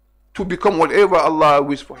to become whatever Allah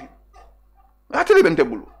wishes for him. Atele bente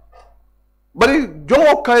bulu. Bari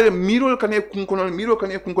jongo kale miro kane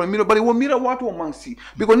kunkono bari wo mira watu o mansi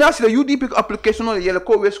because now see the UDP application on the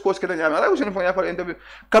ko West Coast kata nyama. I was in for interview.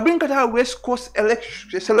 Kabin kata West Coast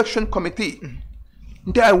selection committee.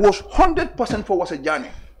 I was 100% for was a journey.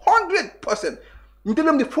 100%. Until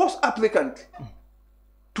I'm the first applicant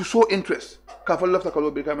to show interest. Kafal left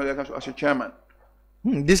the as a chairman.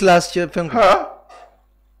 This last year,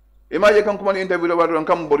 Imagine come interview about and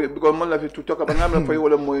come body because man love to talk about I'm for you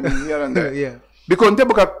all here and there. Yeah. Because they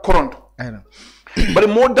book current. I know. But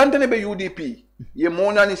more than UDP, ye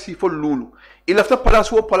more than see for Lulu. He left a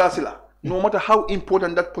palace or palasila. No matter how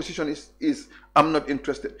important that position is, I'm not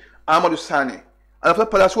interested. Amadou Sane. Alafta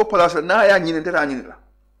palace or palasila na ya nyine teta nyine.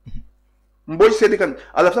 Mboy sedikan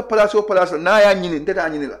alafta palace or palasila na ya nyine teta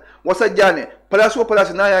nyine. Wasa jane palace or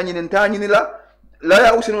palasila na ya nyine teta nyine la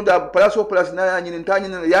ya usino da palaso palas na ya nyini tanya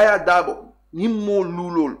na ya dabo nimmo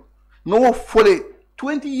lulol no fole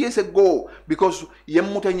 20 years ago because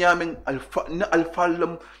yemuta nyamen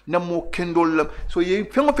alfalam na mo kendol so ye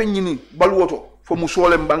fengo fe nyini balwoto fo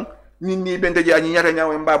musole mbang ni bente ja nyata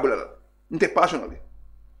nyawe mbabula nte personally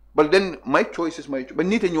but then my choice is my choice but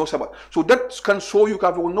nite nyo sabat so that can show you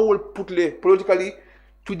ka no will put le politically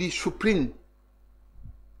to the supreme.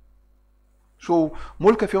 So,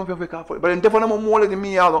 mol ka fion ka fo but defana mo mole ni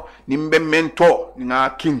mi yalo ni mbe mento ni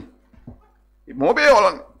nga king mo be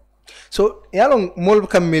olon so yalo mol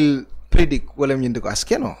kamil predict wala nyinde ko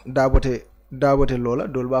askeno dabote lola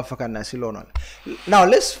dol ba fakana si lonol now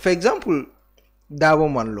let's for example dabo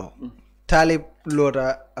man lo Talib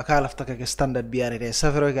lota akala ftaka ke standard BRT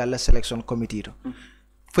safero ga la selection committee to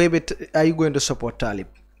are you going to support Talib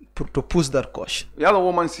to push that caution yalo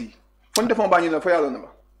woman si fon defon ba nyina fo yalo na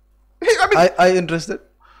Are you interested?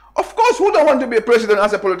 Of course, who don't want to be a president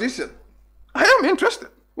as a politician? I am interested.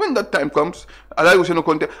 When that time comes, alai useno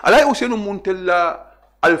konte, alai useno muntella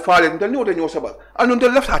alfale, until no tenyo sabal, and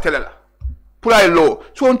until left hatelela. Pulai low.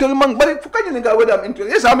 So until man, but if you can't whether I'm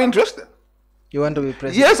interested, yes, I'm interested. You want to be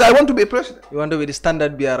president? Yes, I want to be president. You want to be the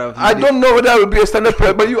standard bearer of UDP? I don't know whether I will be a standard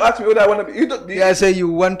bearer, but you ask me whether I want to be. Yeah, I say you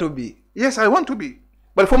want to be. Yes, I want to be.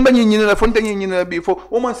 But from when you before,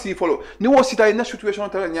 woman see follow. No one sit in a situation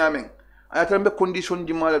tell nyaming. I tell me condition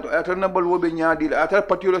di malado. I tell number wo be nyadi. I tell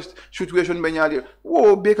particular situation be nyadi.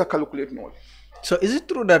 Wo be ka calculate no. So is it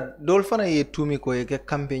true that dolfana ye tumi ko ye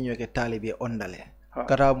campaign yo ke Talib ye ondale?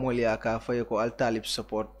 Kara moli aka faye ko al Talib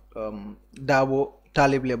support dabo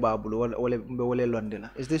Talib le babulu wala londela.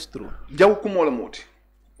 Is this true? Jaw kumola moti.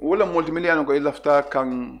 Wala multimillion ko ilafta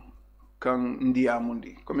kan ndia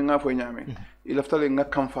mundi comme nga fo nyame il lafta le nga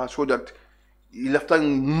kamfa so that il lafta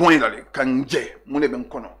moy la kan je mune ben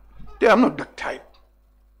kono they am not that type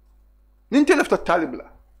ninte lafta Talib la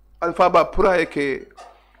alfa ba pura ke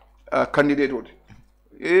candidate wodi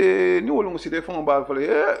ni wolu ngi de fo ba fa le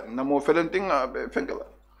na mo felenting fengala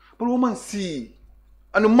but woman si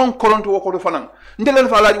anu man koronto woko do fanan ndele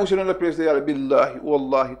fa laaji usino le president yalla billahi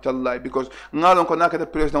wallahi tallahi because ngalon ko nakata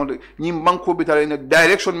president ni banko bitale in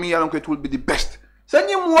direction mi yalla ko it will be the best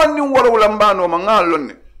sanyi mu wonni woro lambano ma ngalon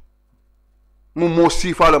ne mu mo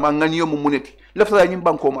sifala ma ngani yo mu muneti lafta ni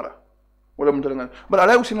banko mara wala mu tala but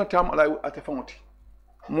ala usino tam ala ate fangoti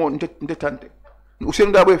mo nte tante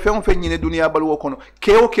Usenu Dabo fe fe nyine dunia balu kono.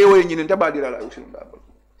 Keo nyine tabadira la Usenu Dabo.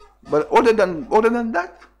 But other than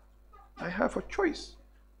that, I have a choice.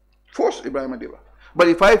 Force Ebrima Dibba. But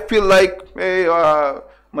if I feel like hey,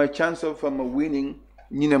 my chance of winning,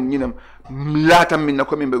 nyinem lata minna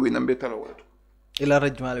ko mimbe win ambe tala wala. Ila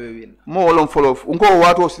rajmale be win. Mo wolon follow unko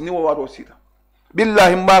wato si ni wato sita.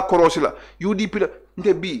 Billahi mba korosila UDP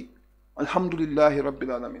nte bi alhamdulillah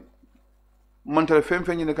rabbil alamin. Mantale fem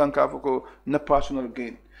nyine kan ka ko na personal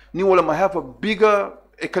gain. Ni wala I have a bigger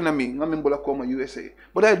economy ngamimbola koma USA.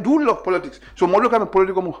 But I do love politics. So mo look at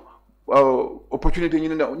political opportunity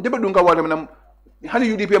nyine na. Ndebe dunga wala na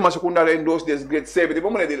hani UDP masakunda endorse this great save the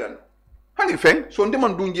bomone dilan. Hani feng so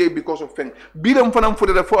ndeman dunje because of feng. Bilam fanam for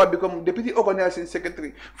the I become deputy organizing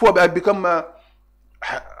secretary. For I become a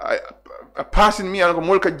person me and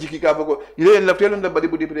molka jiki ka bako. Ile laftelon da badi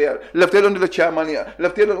budi player. Laftelon da chairman ya.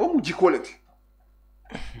 Laftelon jikolet.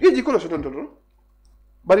 Ye jikolo so tonto.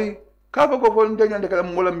 Bari ka bako fo ndenya ndeka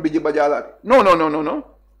molam biji bajalati. No.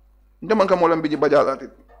 Ndeman ka molam biji bajalati.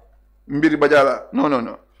 Mbiri bajala.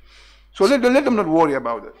 No. So let them not worry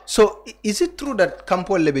about it. So is it true that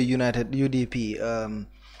Campo Lebe United UDP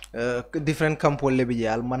different Campo Lebe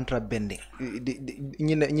al mantra bending?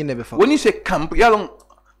 When you say camp, yalong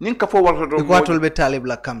ninka forward to Equatorial be talib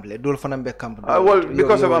la camp le dol fanam be camp. Well,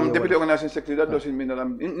 because I'm deputy organizing secretary, that doesn't mean that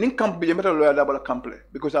I'm nin camp be better lawyer double camp le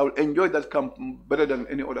because I will enjoy that camp better than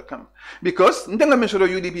any other camp. Because ndenga mesodo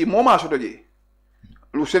UDP moma sodo je.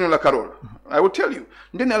 Luceno la Carol. I will tell you.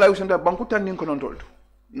 Then I usenda bankuta ninko non told.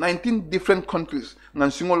 19 different countries nan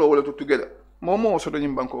singolo wala to together momo so do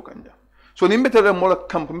banko kanja so ni mbetala mola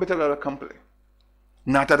camp mbetala camp le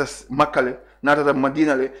nata ta makale nata ta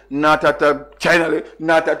madina le nata ta china le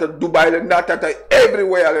nata ta dubai le nata ta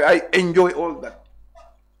everywhere I enjoy all that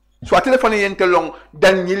so atele fane yente long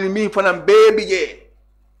dan nyil mi fanam baby je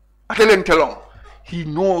atele yente long he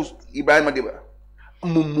knows Ebrima Dibba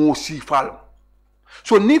mo si fal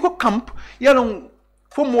so ni ko camp yalong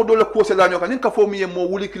for more dollar course than you can for me more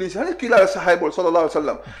woolly killing. And killer Sahibul Sallallahu Alaihi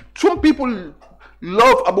Wasallam. Some people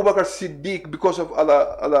love Abu Bakr Siddiq because of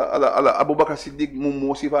Allah Abu Bakr Siddiq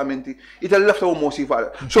Mosifa menti. It left our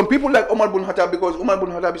Mosifa. Some people like Omar bin Khattab because Omar bin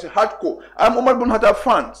Khattab is hardcore. I'm Omar bin Khattab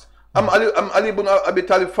fans. I'm Ali bin Abi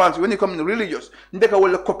Talib fans. When you come in religious, ndeka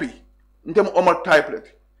wala copy. Ndem Omar typelet.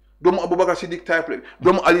 Dom Abu Bakr Siddiq typelet.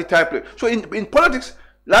 Dom Ali typelet. So in politics,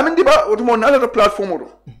 Lamin Dibba was more another platform.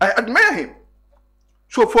 I admire him.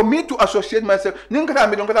 So for me to associate myself, ninkata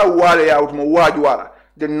mi donkata wale out mo wajwara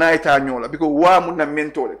the night anyola because wa mun na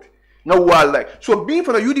mentor it. Na wal like. So being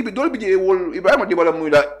for the UDP don't be wol Ebrima Dibba la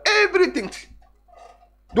muida everything.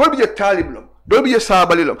 Don't be a talib don't be a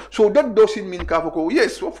sabali so that doesn't mean kafoko.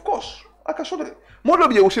 Yes, of course. Aka sotale. Mo do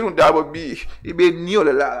be usinu dabo bi ibe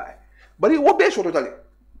niola la. But it wo be sotale.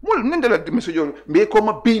 Mo nendela message be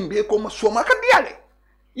koma bim be koma soma ka diale.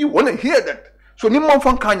 You want to hear that. So ni mo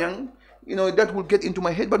fan kanyang that will get into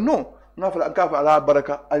my head, but no. I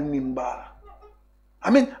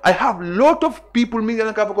mean, I have a lot of people,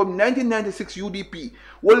 1996 UDP,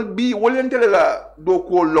 will do long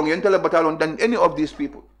than any of these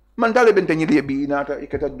people. Mandale bentanyili bi inata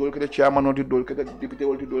ikata dol kete chairman oti dol kete deputy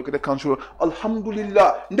oti dol kete councilor.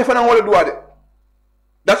 Alhamdulillah. Ndefana ngole duade.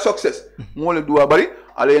 That success. Ngole dua bari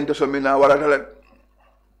ale ente so mina waratala.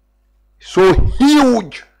 So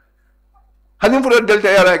huge. Hanim for Delta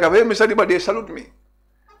Air like a Mr. Dibba, they salute me.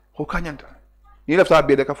 Who can't? You have to have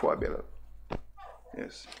better for a better.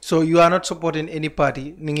 Yes. So you are not supporting any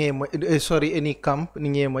party, any camp,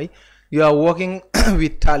 you are working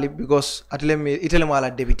with Talib because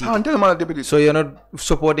Itelemala deputy. So you're not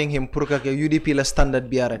supporting him UDP la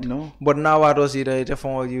standard biaret. No. But now what was it you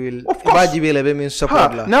will of course. Means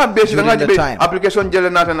support la. Now basically the time. Application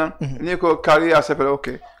jele natana. Niko career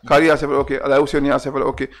okay. Career okay. Ala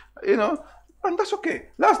okay. And that's okay.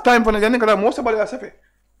 Last time for the most about the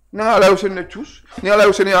na ala usene choose ni ala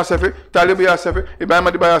usene asefe Talib ya asefe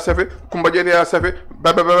Ebrima Dibba ya asefe Kumbajeri ya asefe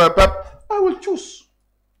I will choose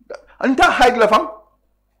and that hide la fam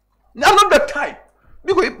I'm not that type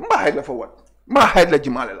because ma hide la for what ma hide la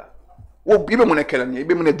jimalela wo ibe mo ne kela ni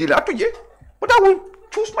ibe mo ne dila atuje but I will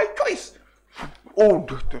choose my choice.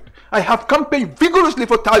 I have campaigned vigorously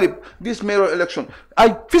for Talib this mayoral election.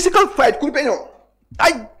 I physical fight a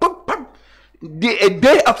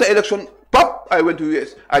day after election I went to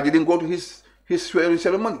US. I didn't go to his swearing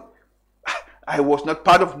ceremony. I was not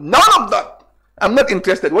part of none of that. I'm not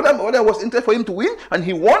interested. When I was interested for him to win and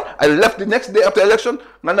he won, I left the next day after election.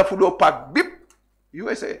 Nana Fudo Park, beep,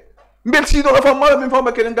 USA. I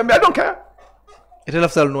don't care.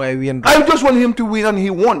 I just want him to win and he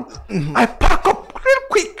won. I pack up real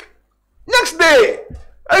quick. Next day,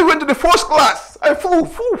 I went to the first class. I flew.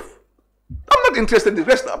 I'm not interested in the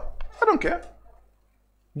rest up. I don't care.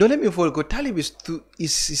 Don't let me fall. Talib is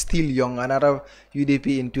still young. Another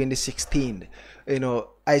UDP in 2016. You know,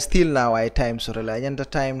 I still now I time so reliant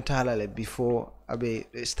time talale before abe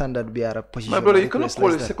standard be a position. My brother, you cannot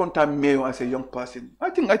call a second time mayor as a young person. I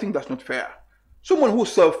think that's not fair. Someone who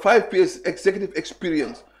served 5 years executive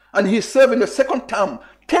experience and he's serving the second term,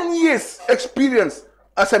 10 years experience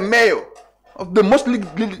as a mayor of the most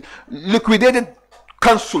liquidated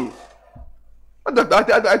council.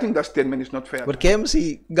 I think that statement is not fair. But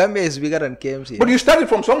KMC, Gambia is bigger than KMC. But you started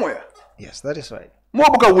from somewhere. Yes, that is right.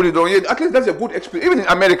 At least that's a good experience. Even in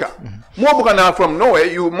America, now from nowhere,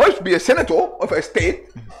 you must be a senator of a state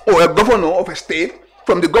or a governor of a state.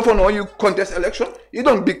 From the governor, you contest election. You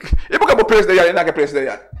don't be. You become a president, you're not a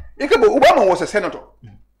president. Obama was a senator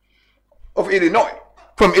of Illinois.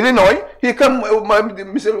 From Illinois, he come.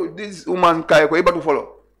 This woman, Kayako, able to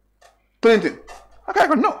follow Clinton.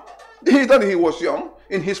 Kayako, no. He thought he was young,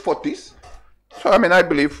 in his 40s. So, I mean, I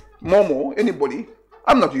believe more, anybody.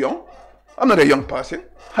 I'm not young. I'm not a young person.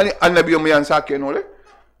 With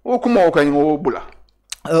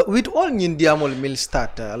all Nindiamol mill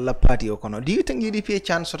start la party okono, do you think UDP a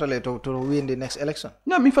chance to win the next election?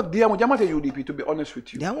 No, in fact, Diamo Jamata UDP, to be honest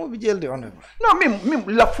with you. Diamo be jailed the honorable. No, me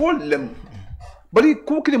la fall them. But he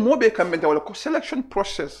cook the mobe comment selection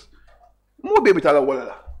process. Mobe bitala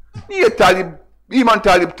wala. Ni talib Iman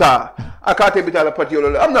Talib Ta, Akate Bitala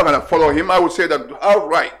Patiola. I'm not going to follow him. I would say that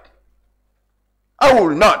outright. I will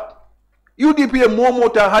not. UDP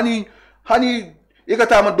Momota Hani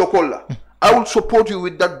Ikatama Dokola. I will support you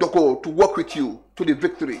with that Doko to work with you to the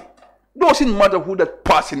victory. Doesn't matter who that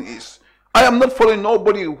person is. I am not following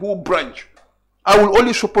nobody who branch. I will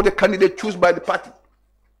only support a candidate chosen by the party.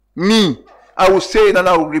 Me, I will say it and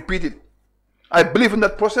I will repeat it. I believe in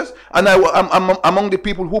that process, and I'm among the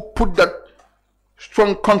people who put that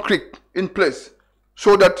strong concrete in place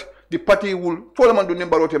so that the party will follow man do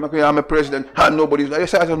Nimbarote, I'm a president, and nobody's. I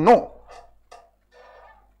said, no.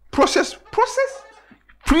 Process,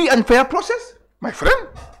 free and fair process, my friend.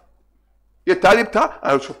 Ye Talibta,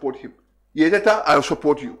 I will support him. Ye Deta, I will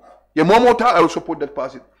support you. Ye Momota, I will support that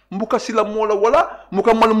person. Muka sila mola wala,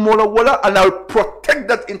 muka mal mola wala, and I will protect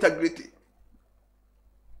that integrity.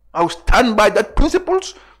 I will stand by that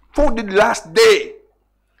principles for the last day.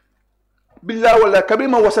 Billah wala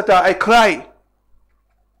Kabima wasata, I cry.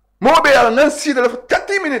 Mobe I'll not see that for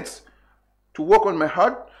 30 minutes to work on my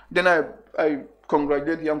heart. Then I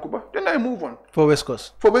congratulate Yankuba. Then I move on. For West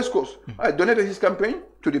Coast. For West Coast. I donated his campaign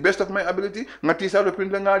to the best of my ability. Ngatisa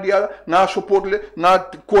reprint nga diala, nga support le, nga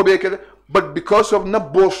kobeke. But because of na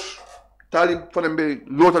boss Talib Fanembe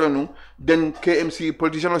Lotalanu, then KMC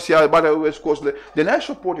politician of West Coast, then I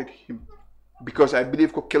supported him. Because I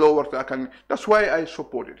believe Kelo Warta can. That's why I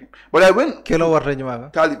supported him. But I went. Kelo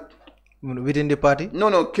Warta Talib. Within the party?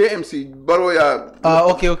 No, KMC. Baroya.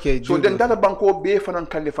 Okay. So then that banko be fanan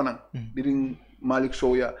kande fanan. Biring Malik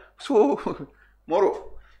Soya. So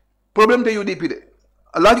moro. Problem de UDP de.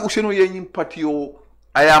 Aladi useno yenyim patio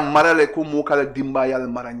ayam marale ko mokala dimba yal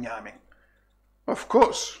maranyame. Of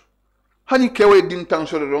course. Hani kewe din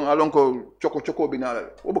tansore rong alonko choko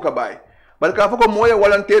binala. Obuka bay. But ka foko moye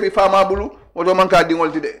voluntary fama bulu oto manka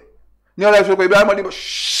dingol tide. Ni ala so ko Ebrima Dibba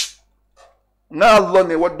shh. Na Allah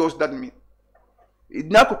ne what does that mean?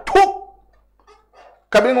 Idna ko tok.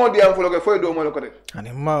 Kabin ngo diam fulo ko foy do mo ko def.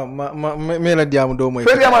 Ani me la diam do mo.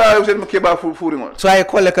 Fe diam ala usen mo keba furi ngol. So ay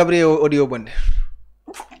kolle kabri audio bonde.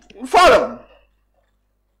 Follow.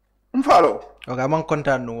 Okay, man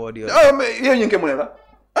content no audio. Ye nyinke mo la.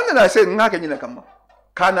 Anda na say ngake nyina kama.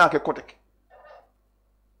 Kana ke koteke.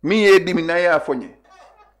 Me ye diminaya fonye.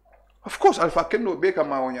 Of course, Alpha Kendo Baker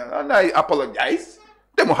Maonya, and I apologize.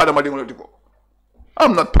 Demo had a madimolotico.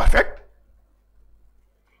 I'm not perfect.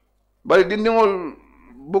 But it didn't all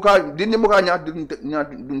book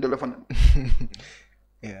didn't telephone.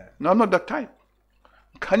 Yeah. No, I'm not that type.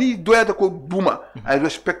 Can he do it called boomer? I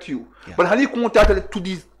respect you. Yeah. But honey contact to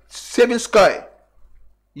the seven sky.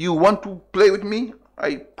 You want to play with me?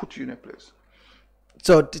 I put you in a place.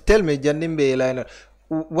 So tell me, Janimbe Liner.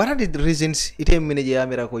 What are the reasons it manage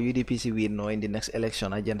America UDPC win in the next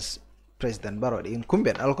election against President Barrow?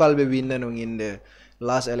 Incumbent, I'll be winning in the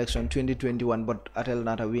last election 2021, but Atel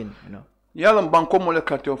not a win, you know. Yalam banko mole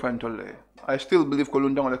katio fantole. I still believe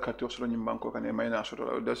Kolunda mole katio so in banko can emaina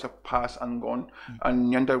so there's a pass and gone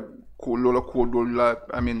and nyanta kulola kudola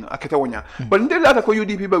I mean aketawonya. But in the latter ko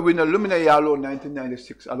UDP ba win Lumina Yalo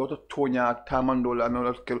 1996 a lot of Tonya Tamandola and all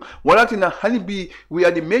that. Walatina Hanibi we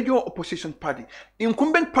are the major opposition party.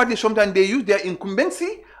 Incumbent party sometimes they use their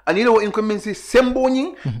incumbency anila wo inconvenience sembo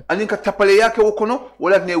nyi aninka tapale yake wokono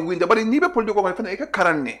wala ne winda bari ni be politiko ko fana e ka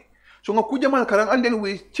karanne so nga kujamal karang and then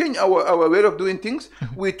we change our way of doing things.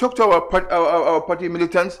 We talk to our party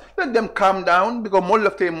militants, let them calm down because more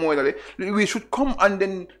left more we should come and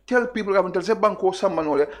then tell people tell say banko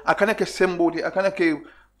someone akana ke sembodi akana ke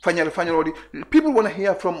fanyal people want to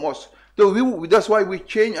hear from us. So that's why we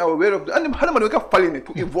change our way of and halama we ka falling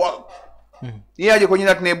to evolve. Yeah, je ko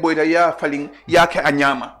nyinat ne boyda ya falling ya ke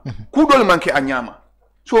anyama. Kudol man ke anyama.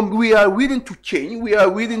 So we are willing to change, we are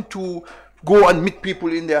willing to go and meet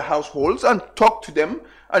people in their households and talk to them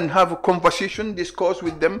and have a conversation, discuss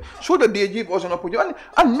with them so that they give us an opportunity.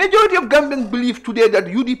 And majority of Gambians believe today that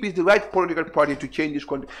UDP is the right political party to change this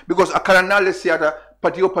country because Akarana let's say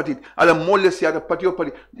party or party, ala more let's say party or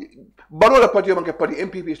party. Barola party or party,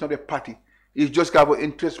 MPP is not a party. It's just have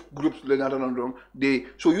interest groups. So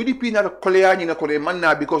UDP not a koleani na kole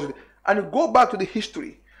manna because and go back to the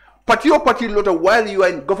history. Party or party while you are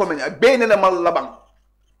in government,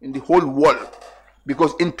 in the whole world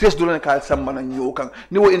because interest don't call someone and you can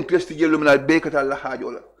no interest to yellow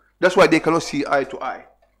that's why they cannot see eye to eye.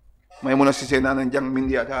 My mona si say nan jang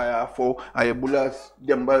mindia ta fo ay bulas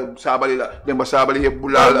demba sabali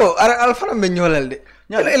bulala alfana be nyolal de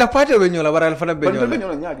ila party be nyola bara alfana be nyolal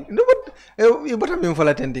no but you better mean for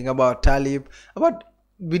attending about Talib about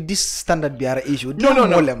with this standard biara issue no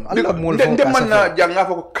man na janga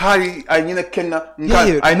for kari ay nyina kenna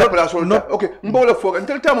I know plus all okay mbola for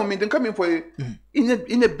until time mean coming for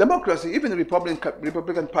in a democracy even the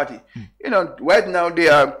Republican Party you know right now they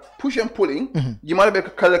are pushing pulling Jimala be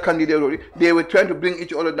color candidate they were trying to bring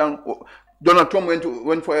each other down. Donald Trump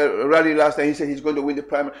went for a rally last time. He said he's going to win the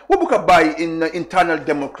primary. What book I buy in internal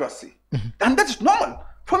democracy and that's normal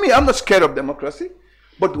for me. I'm not scared of democracy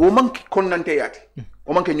but woman konante yati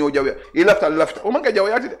woman ke nyoja we left woman ke jaw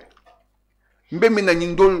yati de mbe minna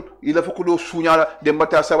nyindol ila fokudo sunyala de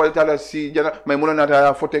mbata sawal tala si jana maymuna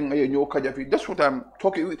nata foteng ay nyo kaja fi. That's what I'm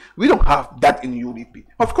talking. We don't have that in UDP.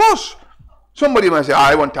 Of course somebody might say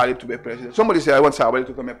I want Talib to be president, somebody say I want Sabali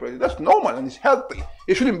to become a president. That's normal and it's healthy.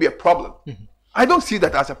 It shouldn't be a problem. I don't see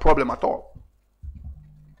that as a problem at all.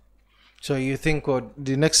 So you think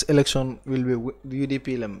the next election will be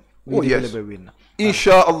UDP yes.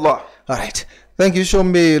 Inshallah. All right. Thank you so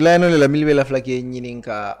much. Lionel la milbe la flake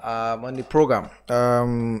nyininka on the program.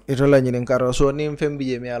 Itola nyininka so name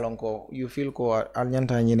fembi me alonko you feel ko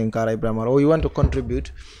alnyanta nyininka Ebrima or you want to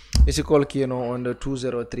contribute is call kino on the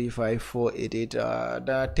 2035488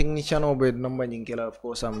 the technician obed number nyinkela of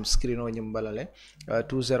course I'm screen on nyimbalale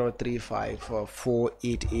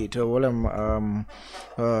 2035488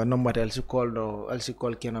 wala number else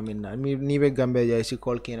call kino minna nibe gambe ja is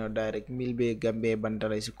call kino direct milbe gambe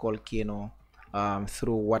bandara is call kino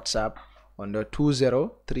through WhatsApp on the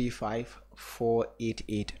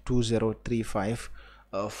 2035488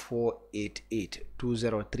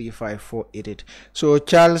 2035488. So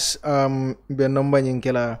Charles be number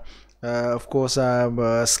nyinkela of course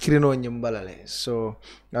screen on nyimbalale so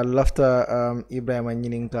after Ebrima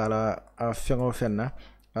nyinkala fengo fenna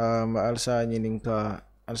alsa nyininka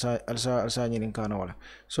alsa nyininka na wala.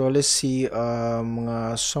 So let's see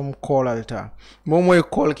some call alta momo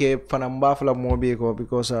call ke fanamba fala mobi ko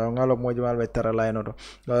because ngalo mojo mal betara line oto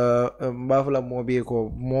mbafala mobi ko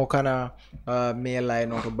mo kana me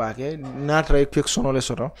line oto bake natra quick sono le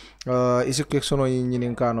soto isi quick sono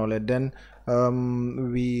nyininka no le then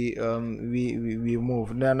we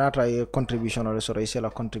move natra a contribution or so is a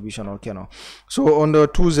contribution or keno. So on the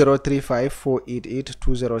 2035488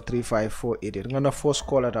 2035488 ngana first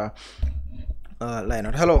call at line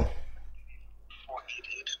out. Hello.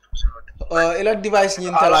 Ila device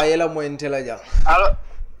nyintala ila mo intela ja. Hello,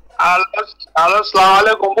 assalamu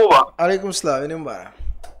alaikum buba. Alaikum salam inimba.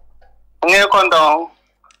 Nge kondo.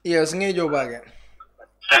 Yes, nge jo bage.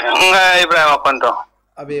 Nge Ebrima kondo.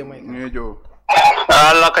 Abe mai. Nge jo.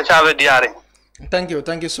 Allah ka chabe diare. Thank you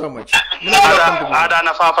so much. Ada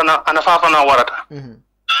anafafana warata.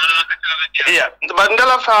 Yeah, but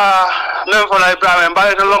ndala fa nem fola Ebrima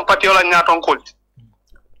mbale to long patiola nyaton kulti.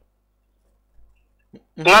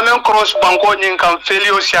 Ngamen cross banko nyin kam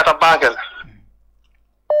felio siata bagel.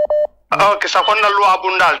 Okay, sakonna lu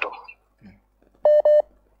abundalto.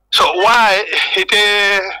 So why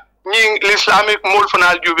ite nying Islamic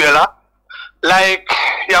mulfanal jubela like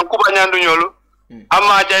yankuba nyandu nyolu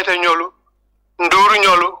amma jayta nyolu nduru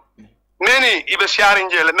nyolu neni ibe siari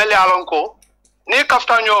njele mele alonko ni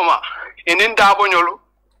kafta nyoma inin dabo nyolu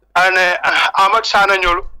ane amad sana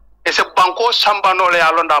nyolu ese banko sambano le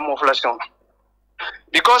alonda moflation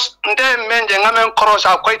because nde menje ngamen cross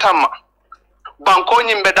a koitama banko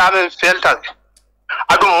nyimbe damen feltal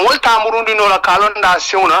adu molta murundi no la kalonda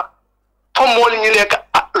sewna fo mol nyile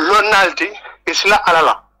ka lonalti isla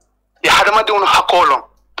alala ya hadama de un hakolon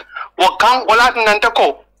wo kan wala nanta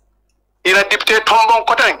ko ila dipte tombon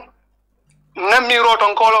koten nami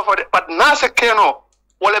roton kolo fode but na se keno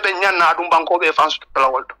wala be nyanna dum banko be fansu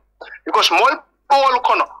lawol because mol bol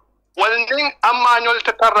kono wal ning amanyol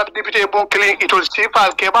te tarab dipte bon clean itol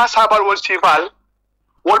sifal ke ba sabal wol sifal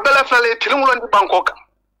wol bela flale tilumulon di banko ka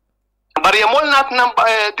bari mol nat nam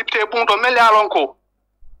dipte bon to mel yalon ko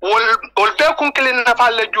wol be kun clean na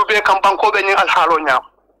falle jube kam banko be nyi al halo nyam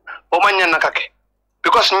o man nyanna kake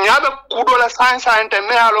because nyabe kudola science ante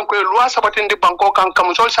me yalon ko loi sabatindi banko kan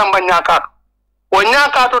kam sol samba nyaka o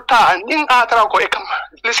nyaka to ta ning atra ko ekam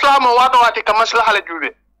l'islam wato wati kam maslaha le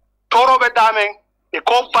jube torobe damen e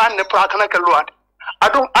ko ban ne prakana ke loi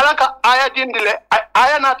adum alaka aya jindile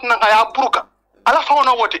aya nat nan aya burka ala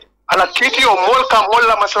fawna woti ala titi o molka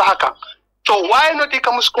molla maslaha kan so why not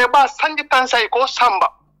ikam skeba sanji tan sai ko samba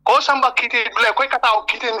kiti ble ko kata o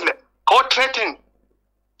kiti ndile ko threatening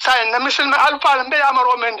sai na misil me alfa mbe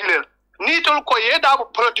amaro men dilel ni tol ko yeda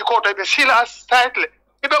politiko to be sila saitle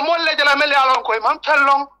ibe molle jala mel yalon ko mam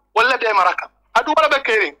tallon walla be maraka adu wala be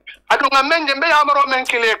kering adu ngamenje mbe amaro men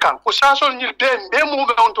kile kan usasol nyil be mu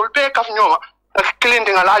be on tol be kaf nyoma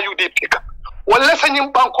klindi ngala UDP ka walla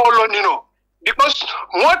sanyim banko lo nino because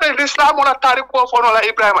model islam la tariko fono la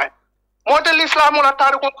Ibrima model islam la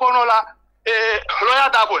tariko fono la loya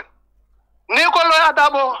dabo ni ko loya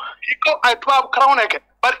dabo iko ay twab krawneke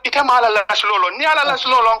but ite mala la slolo ni ala la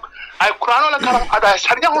slolo ay qur'ano la karam ada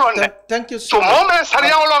sariya holonde thank you so much moment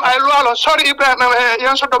sariya holon ay lo sorry Ibrahim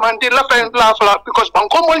yan so do mandi la pen la fla because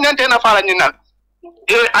banko mo nyante na fala nyinal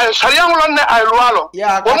ay sariya holonde ay lo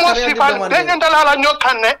ya ko mo sifal de nyanta la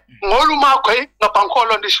nyokanne ngolu ma koy na banko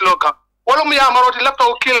lo ndi sloka wala mu ya maroti lapta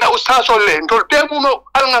o kila ustaso le ndol be mu no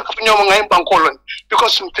al nga ka nyoma ngay banko lo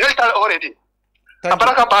because delta already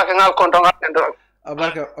abaraka ba ngal konto ngal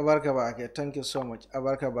Abarka Bake, thank you so much.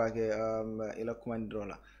 Abarka Bake, ila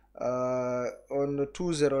kumandrola. On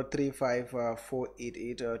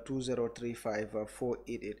 2035-488,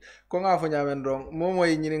 2035-488. Konga fanya mendrong, momo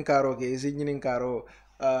yinin karo ke, isi yinin karo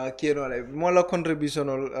kieno le. Mola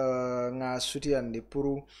contribution nga sutiandi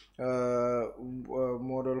puru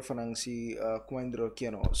model finansi kumandro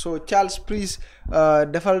kieno. So Charles, please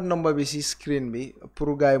defal number bisi screen bi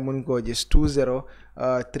puru guy mun ko just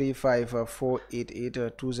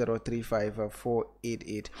 2035-488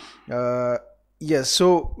 2035-488. Yes,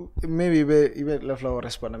 so maybe we left our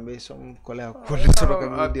response and some colleague.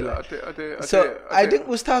 So I think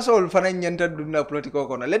Ustaz all fanan yanta duna political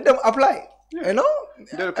corner. Let them apply. Yeah. You know?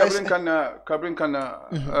 There kabrin kana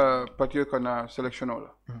party kana selection ola.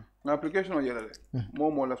 Na application o yelale.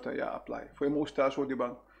 Mo left ya apply. Foi mo Ustaz o di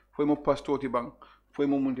bang, foi mo pastor di bang, foi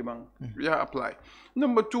mo mundi bang. Ya apply.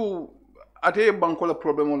 Number 2, ate bankola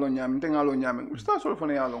problem lo nyam tengalo nyam Ustaz so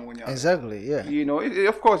fone ya longo nyam. Exactly, yeah. You know,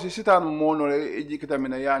 of course, you sit on mono ejikita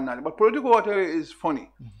ya nani, but political water is funny.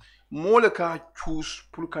 Mole ka choose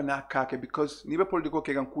pulkana kake because nibe political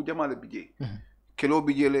ke kan kujama le bije. Kelo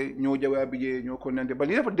bije le nyoja wa bije nyoko nande, but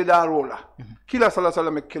nibe de da rola. Kila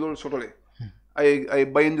sala me kelo sotole. Ay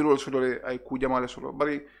bayindiro sotole ay kujama le sotole.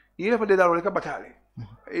 Bari nibe de da rola ka batale.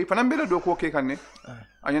 E fanambele do ko ke kanne.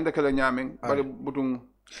 Anyanda kala nyamen, bari butung.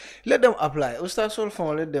 Let them apply. Ustaz all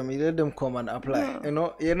from let them come and apply. Yeah. You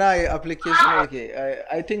know, application okay.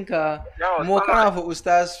 I think more kind of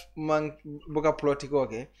Ustaz man boka political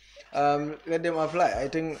okay. Let them apply. I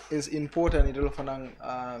think it's important. It will fanang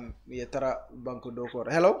yetara banko doko.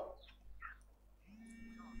 Hello.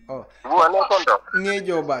 Oh.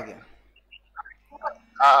 Ngejo bagi.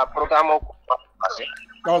 Program.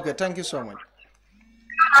 Okay, thank you so much.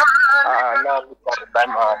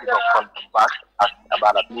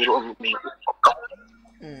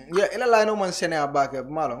 Yeah, ila la no man sene abake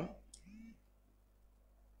malong.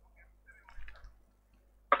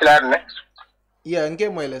 Claro, ne? Yeah, nke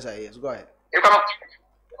mo ile sa yes, go ahead.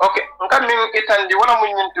 Okay, nkan min itandi wala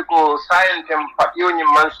mun nyinti ko science tem patio ni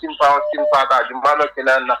man simpa ka jumbalo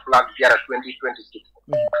kila na flag yara 2026.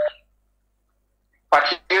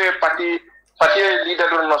 Patio leader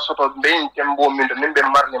do no soto ben tembo min do nimbe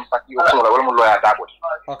marne patio ko wala mo loya dabo.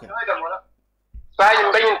 Okay.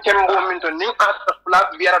 Sai ben tembo min to ning ata flag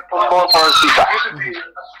yara tombo francisa.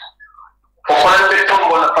 Ko fande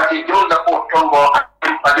tombo na patio da ko tombo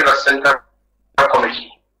patio la center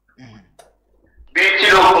committee.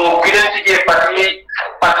 Bitilo mo kidenti je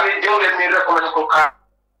patio jole mi recommend ko ka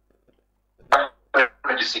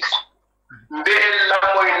 26. Mbe la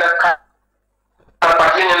moy na ka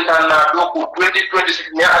patien na doku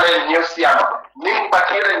 2026 nya ale nyo siama nim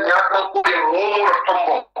patire nya kan ko be mo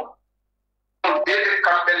tombo be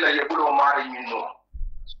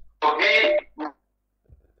bi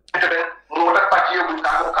mo ta pati yo buta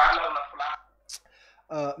ko kan na fula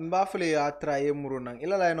mbafle ya traye muruna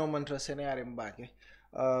ila la no mantra senare mbake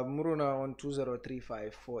muruna on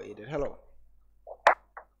 2035488 hello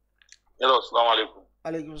assalamu alaikum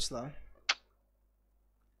alaikum assalam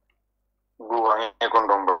buwa ngi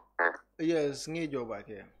kondombo yes ngi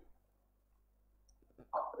jobake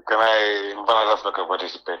can I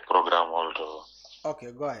participate program also?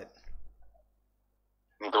 Okay, go ahead.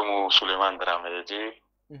 Ntomu Suleiman Drameji,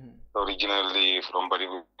 originally from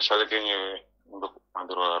Salekenya,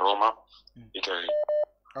 Roma, Italy.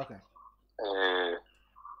 Okay.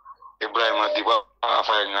 Ebrima Dibba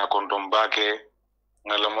afanya nga kondom bake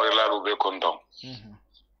nga lamori la rube kondom.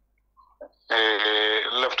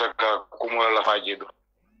 Lefta ka kumula la fajido.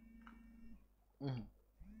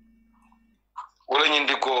 Wala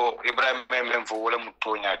nyindi ko Ibrahim Memfo wala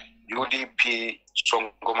mutonyadi UDP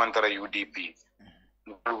songo mantara UDP.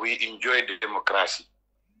 We enjoy the democracy.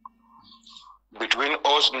 Between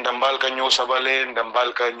us ndambal ka nyo sabale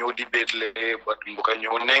ndambal ka nyo debate le but mbuka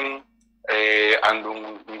nyo neng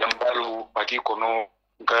andung ndambalu pati kono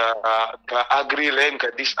ka agree le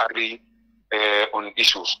ka disagree on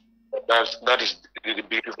issues. That is the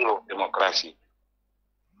beauty of democracy.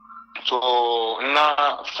 So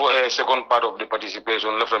now for a second part of the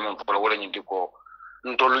participation, left from wala nyindiko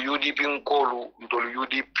ntolu UDP nkolu ntolu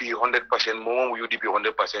UDP 100% mo UDP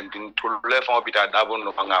 100% ntolu left from bita dabon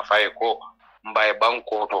no nga faye ko mbaye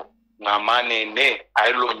banko to nga mane ne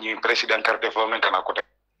aylo ni president carte formen kana kote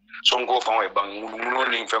songo fa e bang muno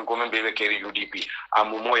ni fen ko men bebe keri UDP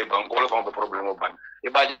amu mo e bang ko fa be problème ban e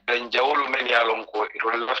ba njawolo men yalon ko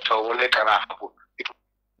to left wala kana hapo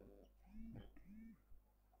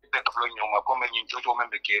taflo nyoma ko men ni jojo men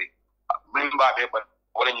be keri memba be ban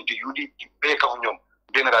wala ni UDP be ka nyom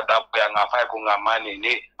denera da ya nga fa ko nga mane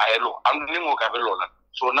ne ayelo andu ni mo ka be lola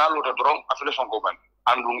so na lo ta dron affiliation ko ban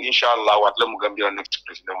andu inshallah wat la mu gambia next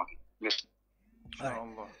president yes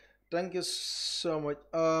thank you so much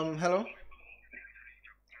hello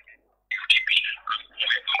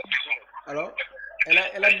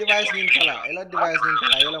ela device nin tala ela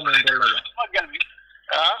mo ndol la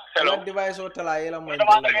hello device o tala ela mo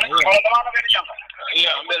ndol la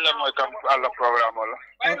yeah bella moy kam alla programme wala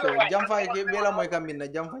okay jam fay ke bella moy kam minna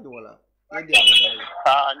jam fay wala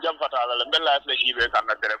jam fatala la bella fle jibe kan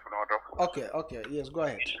na telephone auto okay yes go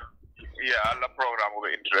ahead yeah alla programme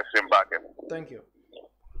be interesting back thank you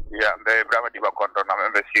yeah the Ebrima Dibba konto na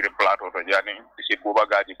membe siri plateau to jani ci buba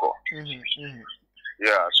gaji ko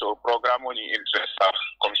yeah so programme oni interest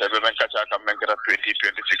comme ça be men kacha kam men kata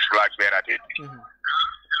 2026 flag berati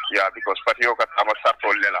yeah because patio ka ama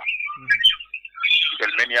sartol lela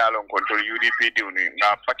el meni alon control UDP diuni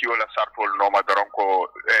na patio la sartol no ma doron ko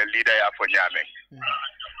leader ya fo nyame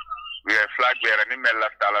we flag bearer ni mel la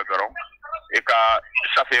tala doron e ka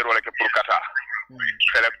safero la ke pour kata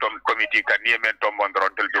selectom committee ka ni men tom bon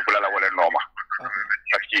doron tel do bula la wala noma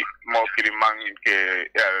parce que mo kiri man ke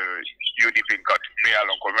UDP kat mi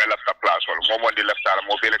alon ko mel la place wala mo mo di la tala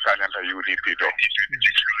mo bele kananta UDP do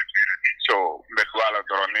so met wala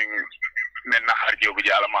doron ni men na harjo bi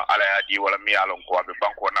jalama ala di wala mi alon ko be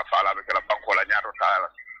banko na fala be kala banko la nyaato taala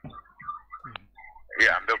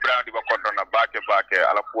ya be Ebrima Dibba konto na bake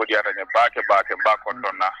ala podi ata ne bake ba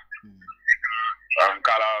konto na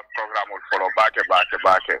kala programme ul follow bake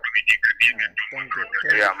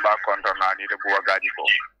ya ba konto na ni de buwa gaji ko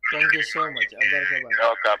thank you so much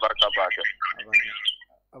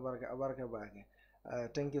abarka bake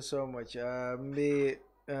thank you so much me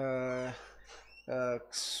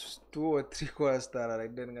 2 or 3 quarters stara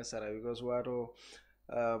like den nga sara because wato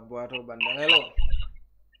banda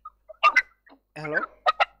hello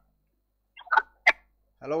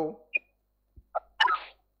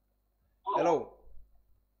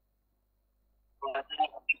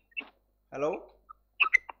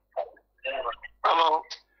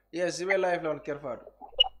yes you were live on Kerr Fatou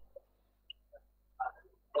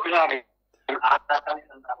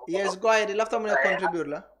yes go ahead lafta mo contribute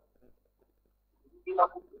la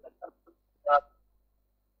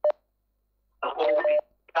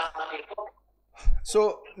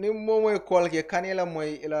so ni moy call ke kanela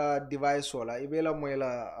moy ila device wala ibela moy la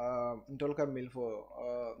ntolka milfo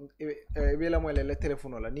ibela moy la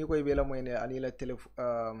telephone wala ni ko ibela moy ne ani la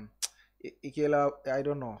telephone ikela I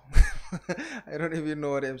don't know I don't even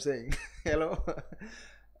know what I'm saying hello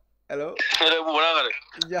bunagare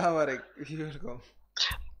jamare welcome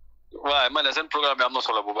wa man sen programme am na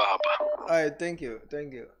solo bu baax ay thank you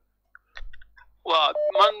wa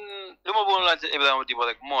man luma bon la Ebrima Dibba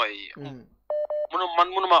rek moy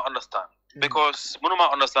munu ma understand because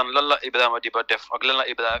mënuma understand lan la Ebrima Dibba def ak lan la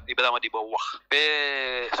Ebrima Dibba wax be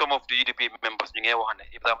some of the UDP members ñu ngi wax ne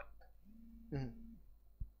Ebrima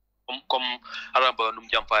comme aramba num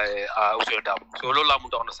jampay Ousainou Darboe so loolu la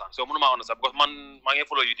mënta understand so mënuma understand because man maa ngi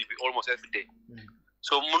follow UDP almost every day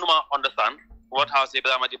so mënuma understand what has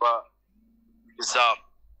Ebrima Dibba deserve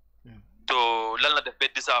to lan la def be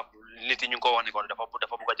deserve nit ñu ko wax ne ko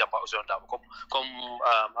dafa bëgg a jàmpa Ousainou Darboe comme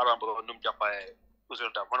aramba num jampay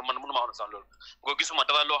Ousainou Darboe man mënuma understand loolu ko gisuma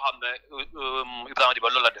dara loo xam ne Ebrima Dibba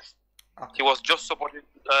loolu la def. He was just supporting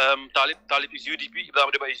Talib is UDP,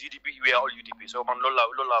 Ebrima Dibba is UDP, we are all UDP. So man lola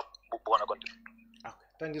buona konti. Okay.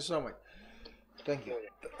 Thank you so much. Thank you.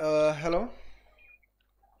 Hello?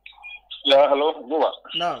 Yeah, hello. Buba.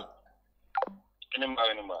 Naam.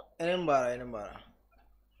 Enembara.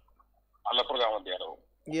 Alla programma diaro.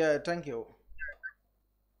 Yeah, thank you.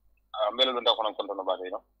 Melo nda kono konto no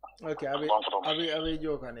bade no. Okay, abi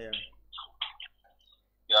joka ne.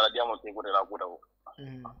 Ya la diamo te ko de la buda.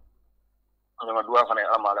 Nga dua fane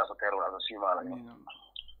amala so terro la simala ni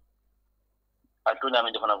atunya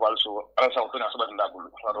mi defana walso ala sa atunya so banda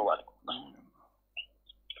gulu faro wal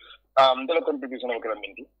dela contribution ko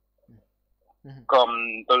minti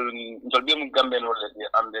comme tol bi mu gambe no le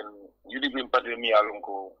and then UDP party mi alon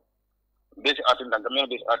ko besi atenda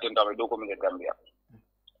gambe besi atenda do ko mi gambia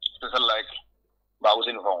special like ba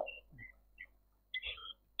usin fon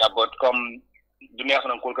but comme dunia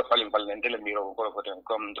fana ko ka falim tele miro ko ko ten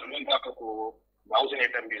comme dunia ko bawse ne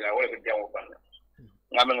tambila wala ko jamu ban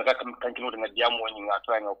ngam nga kam kankino nga jamu ni nga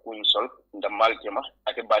try nga ko sol nda malkema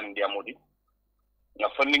ate ban diamodi nga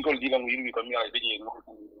fanni ko diga ngi ko mi ay beji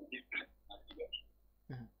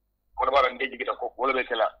ko da baran deji kita ko wala be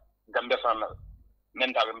kala gambe fana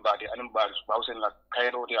menta be mbadi anum bawse na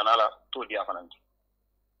kayro ti anala to dia fananti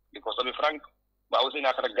because to be frank bawse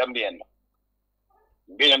na kata gambien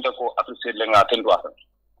beyanta ko appreciate le nga ten doa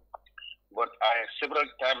but I several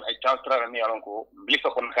times I transfer me along ko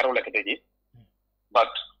blifa kon karola keteji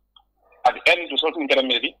but at the end to something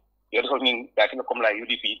intermediate you something that come like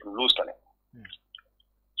UDP to lose tane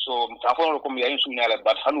so afon ko mi ayin sunyala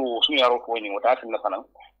but hanu sunyaro ko ni wata tin fanan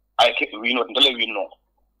I we not ndele we no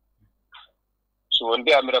so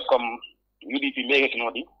nde amira comme UDP lege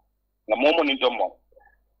tinodi na momo ni dommo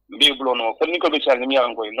mbi blono ko ni ko be sal mi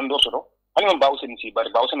alon ko londo soto hani bawsen si bari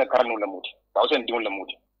bawsen karanu la muti bawsen diwon la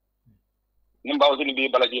muti nim bawsen bi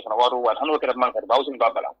bala ji fana waru wat hanu kala man ka bawsen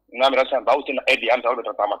babala ngam rasa bawsen edi anta wala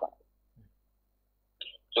ta tamata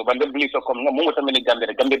so bande bli so comme ngam mo tamene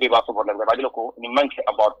gambe be ba so bodal ba dilo ko ni manke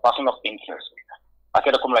about person of interest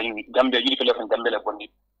akeda comme la gambe yidi ko lefen gambe la bondi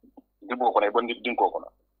dibo ko ne bondi dinko ko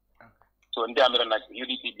so ndi amira na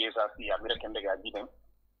UDP be sa si amira kende ga jiden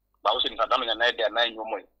bawsen sa dano na ede na yo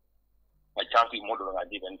moy a chance modo nga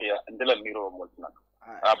jiden te ndela miro mo na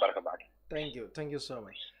barka bake thank you so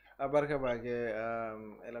much abarka bake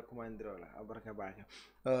ela kumandrola abarka bake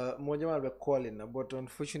mo jamal be calling na but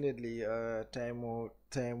unfortunately time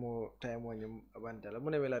nyum abantala mo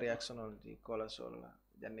ne wela reaction on the caller sol la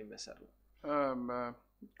janni mesar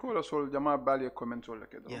caller sol jama bali comment sol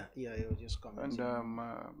ke do yeah you just comment and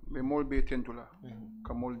be mol be tentula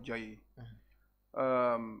kamol jayi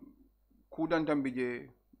kudan tambije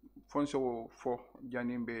fonso fo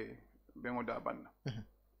janimbe be ngoda banna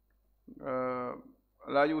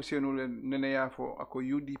la yu senu nene ya fo ako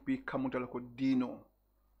UDP kamutal ko dino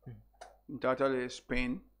ntatale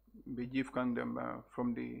Spain be jif kan dem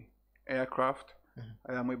from the aircraft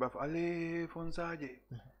aya moy baf ale fonsaje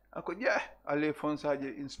ako ale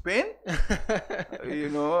fonsaje in Spain you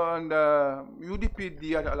know and UDP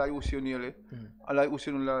dia ala yu senu le ala yu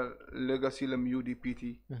senu la legacy lam UDP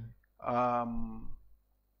ti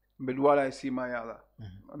bedwala sima yala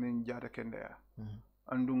amin jata kende ya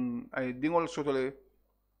andung ay dingol sotole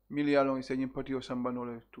milialon is any party or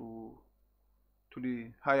sambanole to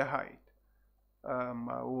the higher height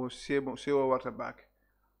o sebo water back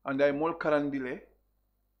and I mol karandile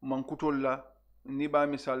mankutolla ni ba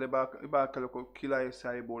misale ba kala ko kila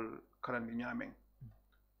saibol karandi nyamen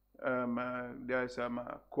there is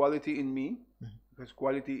quality in me there's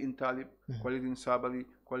quality in Talib quality in Sabali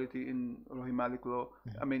quality in Rohimalik law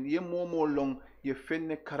I mean ye more long ye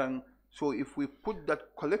fenne karang so if we put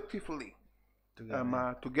that collectively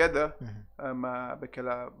together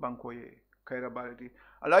bekela bankoye kaira baladi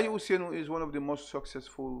Alaji Ousainou is one of the most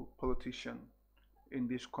successful politicians in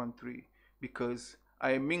this country because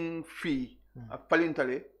I mean fee a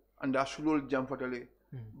palintale and a sulol jamfatale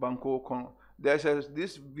banko kon there's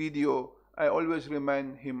this video I always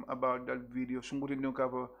remind him about that video sumbuti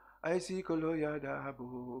cover I see koloya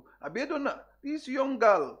dabo abedona this young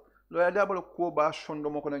girl Loya Dabo ko ba shondo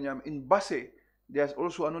mo ko na nyam in Basse there's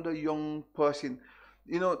also another young person.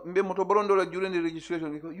 You know, during the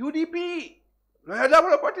registration, we go, UDP!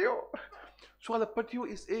 So the patio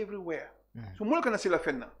is everywhere. So more can I say la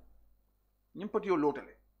fenna. Nim patio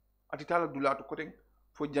lotale. Atitala dulato koteng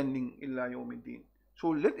for janding illa yomidin. So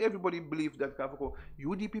let everybody believe that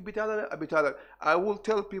UDP bitala. I will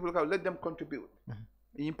tell people, let them contribute.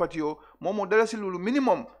 In patio, momo dalasilu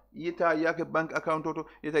minimum. Yeta yake bank account auto,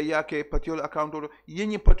 yeta yake patio account auto,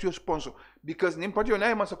 yenye patio sponsor. Because nim patio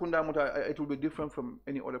na masakunda muta, it will be different from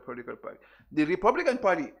any other political party. The Republican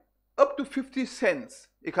Party, up to 50 cents,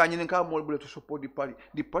 to support the party.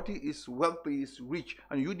 The party is wealthy, is rich,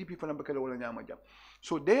 and UDP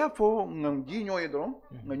so therefore,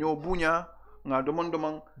 nganyo bunya,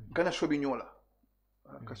 ngadomon kana sobinyola,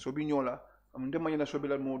 kasobinyola. Amdema na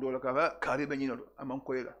sobila modo la kava karibe nyino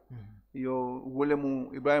amankoela yo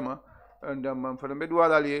wolemu Ibrima and for the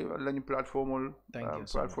medwala la platform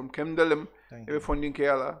platform kemdelem e funding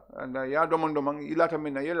kela and ya domon ilata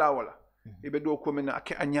mena yela wala ibe do ko mena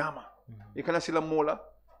ake anyama e kana sila mola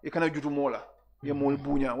e kana jutu mola ye mol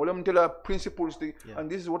bunya wala mtela principles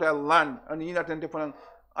and this is what I learned and in atente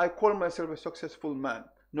I call myself a successful man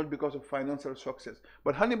not because of financial success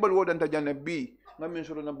but Hannibal wodanta janna bi ngamin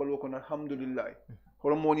solo na balwo kon alhamdulillah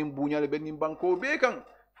hormoni bunyale ben ni banko be kan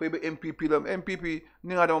febe MPP lam MPP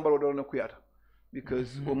ni ngada mbalo do na kuyata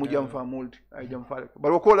because o mu jam fa multi ay jam fa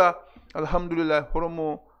balwo kola alhamdulillah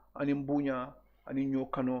hormo ani bunya ani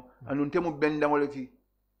nyokano anun temu bendangolati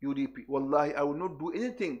UDP wallahi I will not do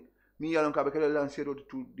anything mi yalon ka be kala lancero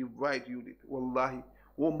to divide UDP wallahi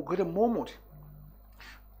wo mu gata momoti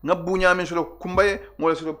ngabunya min solo kumbaye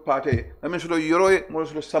mo solo pate ngamin solo yoroye mo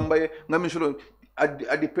solo sambaye ngamin solo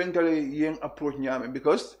adi pentale yen approach nyame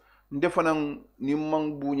because ndefanan ni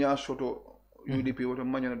mang bunya soto UDP woto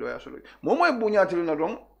manyana do ya solo momo e bunya tilina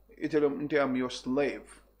don itelo nte am your slave.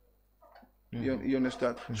 You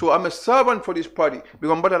understand? So I'm a servant for this party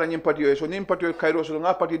because mbata na nyempati so nyempati kairo so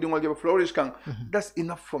nga party dingol je flourish kan that's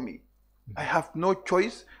enough for me. I have no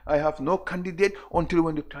choice, I have no candidate until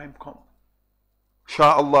when the time comes.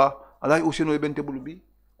 Inshallah alay useno bente bulubi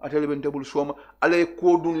atele bente bulu soma alay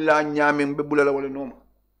kodun la nyamen be bulala wala noma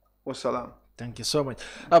wassalam. Thank you so much.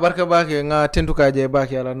 Abarka bake nga tentuka je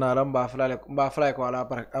bake ala nala mba fly ko ala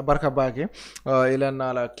abarka bake ila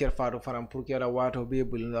nala Kerr Fatou faram pour kera wato be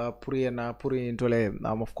bul pour intole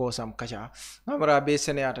of course am kacha amra be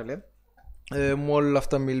sene atale mol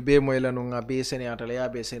lafta mil be moy lanu nga be sene atale ya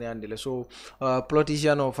be sene andile so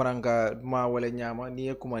politiciano franka ma wala nyama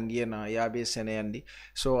ni kuma ndiena ya be sene andi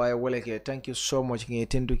so I wala ke thank you so much ngi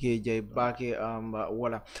tenduke je bake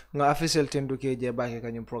wala nga official tenduke je bake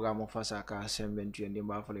kanyum programme fasa ka sembentu ndi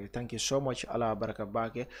mbafale thank you so much ala baraka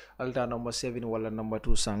bake alta number 7 wala number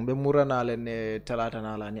 2 sang be murana le ne talata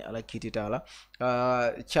na la ni ala kititala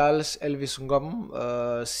Charles Elvis Ngom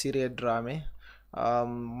Sire Drame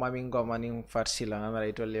Mami Ngom aning Farsila ngara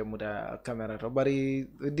itole muda camera to bari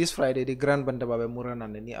this Friday the grand banda babe murana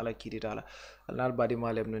ni ala kititala nal badi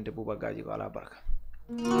malem nunte buba gaji ko ala baraka.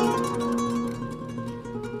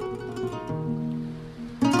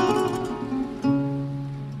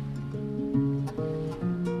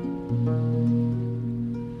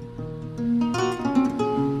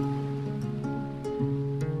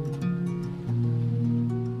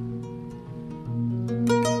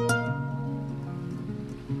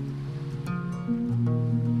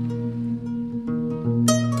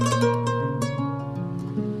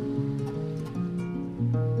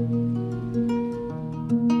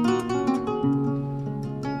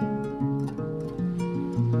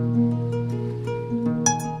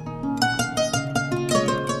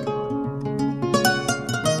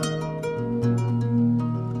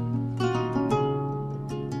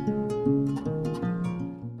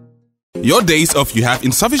 Your days of you have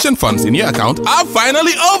insufficient funds in your account are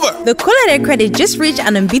finally over. The Colorado Credit just reached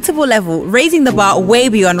an unbeatable level, raising the bar way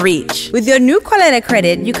beyond reach. With your new Colorado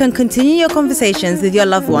Credit, you can continue your conversations with your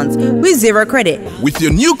loved ones with zero credit. With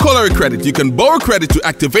your new Colorado Credit, you can borrow credit to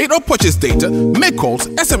activate or purchase data, make calls,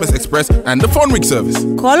 SMS Express, and the phone ring service.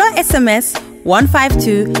 Call or SMS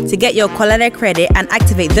 152 to get your Colorado Credit and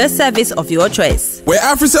activate the service of your choice. Where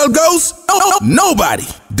AfriCell goes, nobody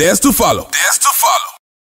dares to follow.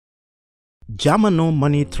 Jamano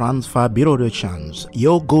Money Transfer Bureau de Change,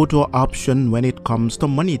 your go-to option when it comes to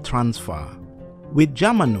money transfer. With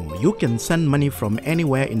Jamano, you can send money from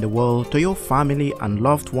anywhere in the world to your family and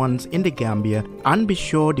loved ones in the Gambia and be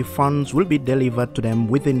sure the funds will be delivered to them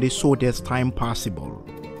within the shortest time possible.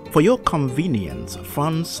 For your convenience,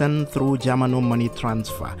 funds sent through Jamano Money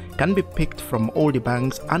Transfer can be picked from all the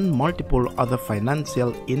banks and multiple other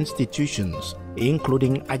financial institutions,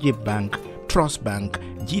 including Ajib Bank, Trust Bank,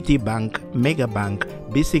 GT Bank, Mega Bank,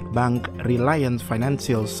 Basic Bank, Reliance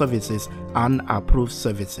Financial Services, and approved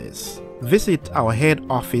services. Visit our head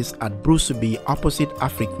office at Bruceby opposite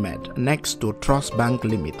AfricMed next to Trust Bank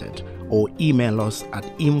Limited, or email us at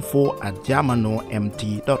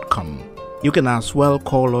info@germanomt.com. You can as well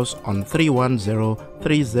call us on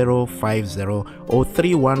 310-3050 or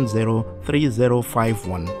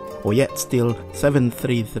 310-3051, or yet still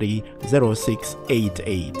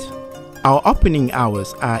 733-0688. Our opening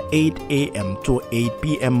hours are 8 a.m. to 8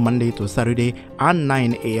 p.m. Monday to Saturday and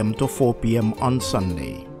 9 a.m. to 4 p.m. on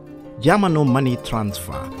Sunday. Germano Money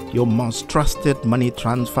Transfer, your most trusted money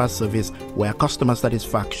transfer service where customer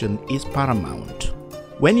satisfaction is paramount.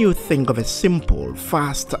 When you think of a simple,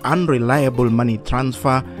 fast, and reliable money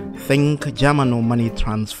transfer, think Germano Money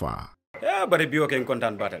Transfer. Yeah, bari biyo ken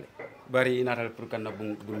kontan batale. Bari inatal pour kan na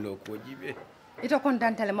bullo ko jibe. Ito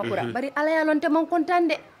kontan tale makura. Bari ala ya lonte mon kontan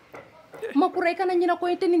de. Makura kana nyina ko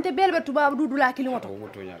teninte belbe tuba du dula kili ngoto.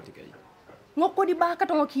 Ngoto nyarti kay. Ngoko di baka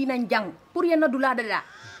to ngoki nan jang pour yena dula dada.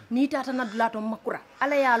 Ni tata na dula to makura.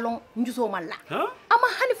 Ala ya long njuso malla. Ama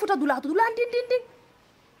hani futa dula to dula din.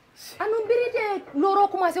 Anu birite loro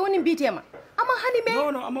commencé woni bitema. Ama hani me.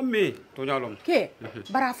 No, ama me to nyalom. Ke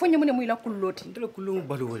bara fonye mune muy la kulloti. Ndela kullu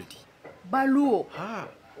balu woldi. Baluo. Ha.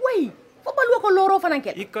 Wey, fo baluo ko loro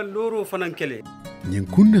fanankele. Ikka loro fanankele. Nyen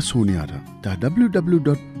kunna soniata ta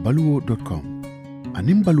www.baluo.com.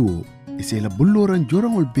 Anim baluo isela bulloran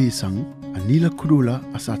jorangol besang anila kudula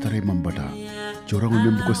asatare mambata. Jorangol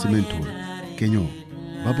membuko sementol. Kenyo,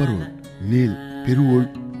 babarol, nil, peruol,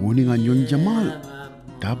 woninga nyon jamal.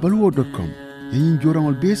 Ta baluo.com. Yen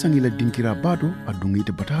jorangol besang ila dinkira bado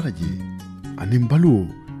adungite batala je. Anim baluo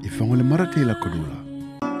ifangole marate la kudula.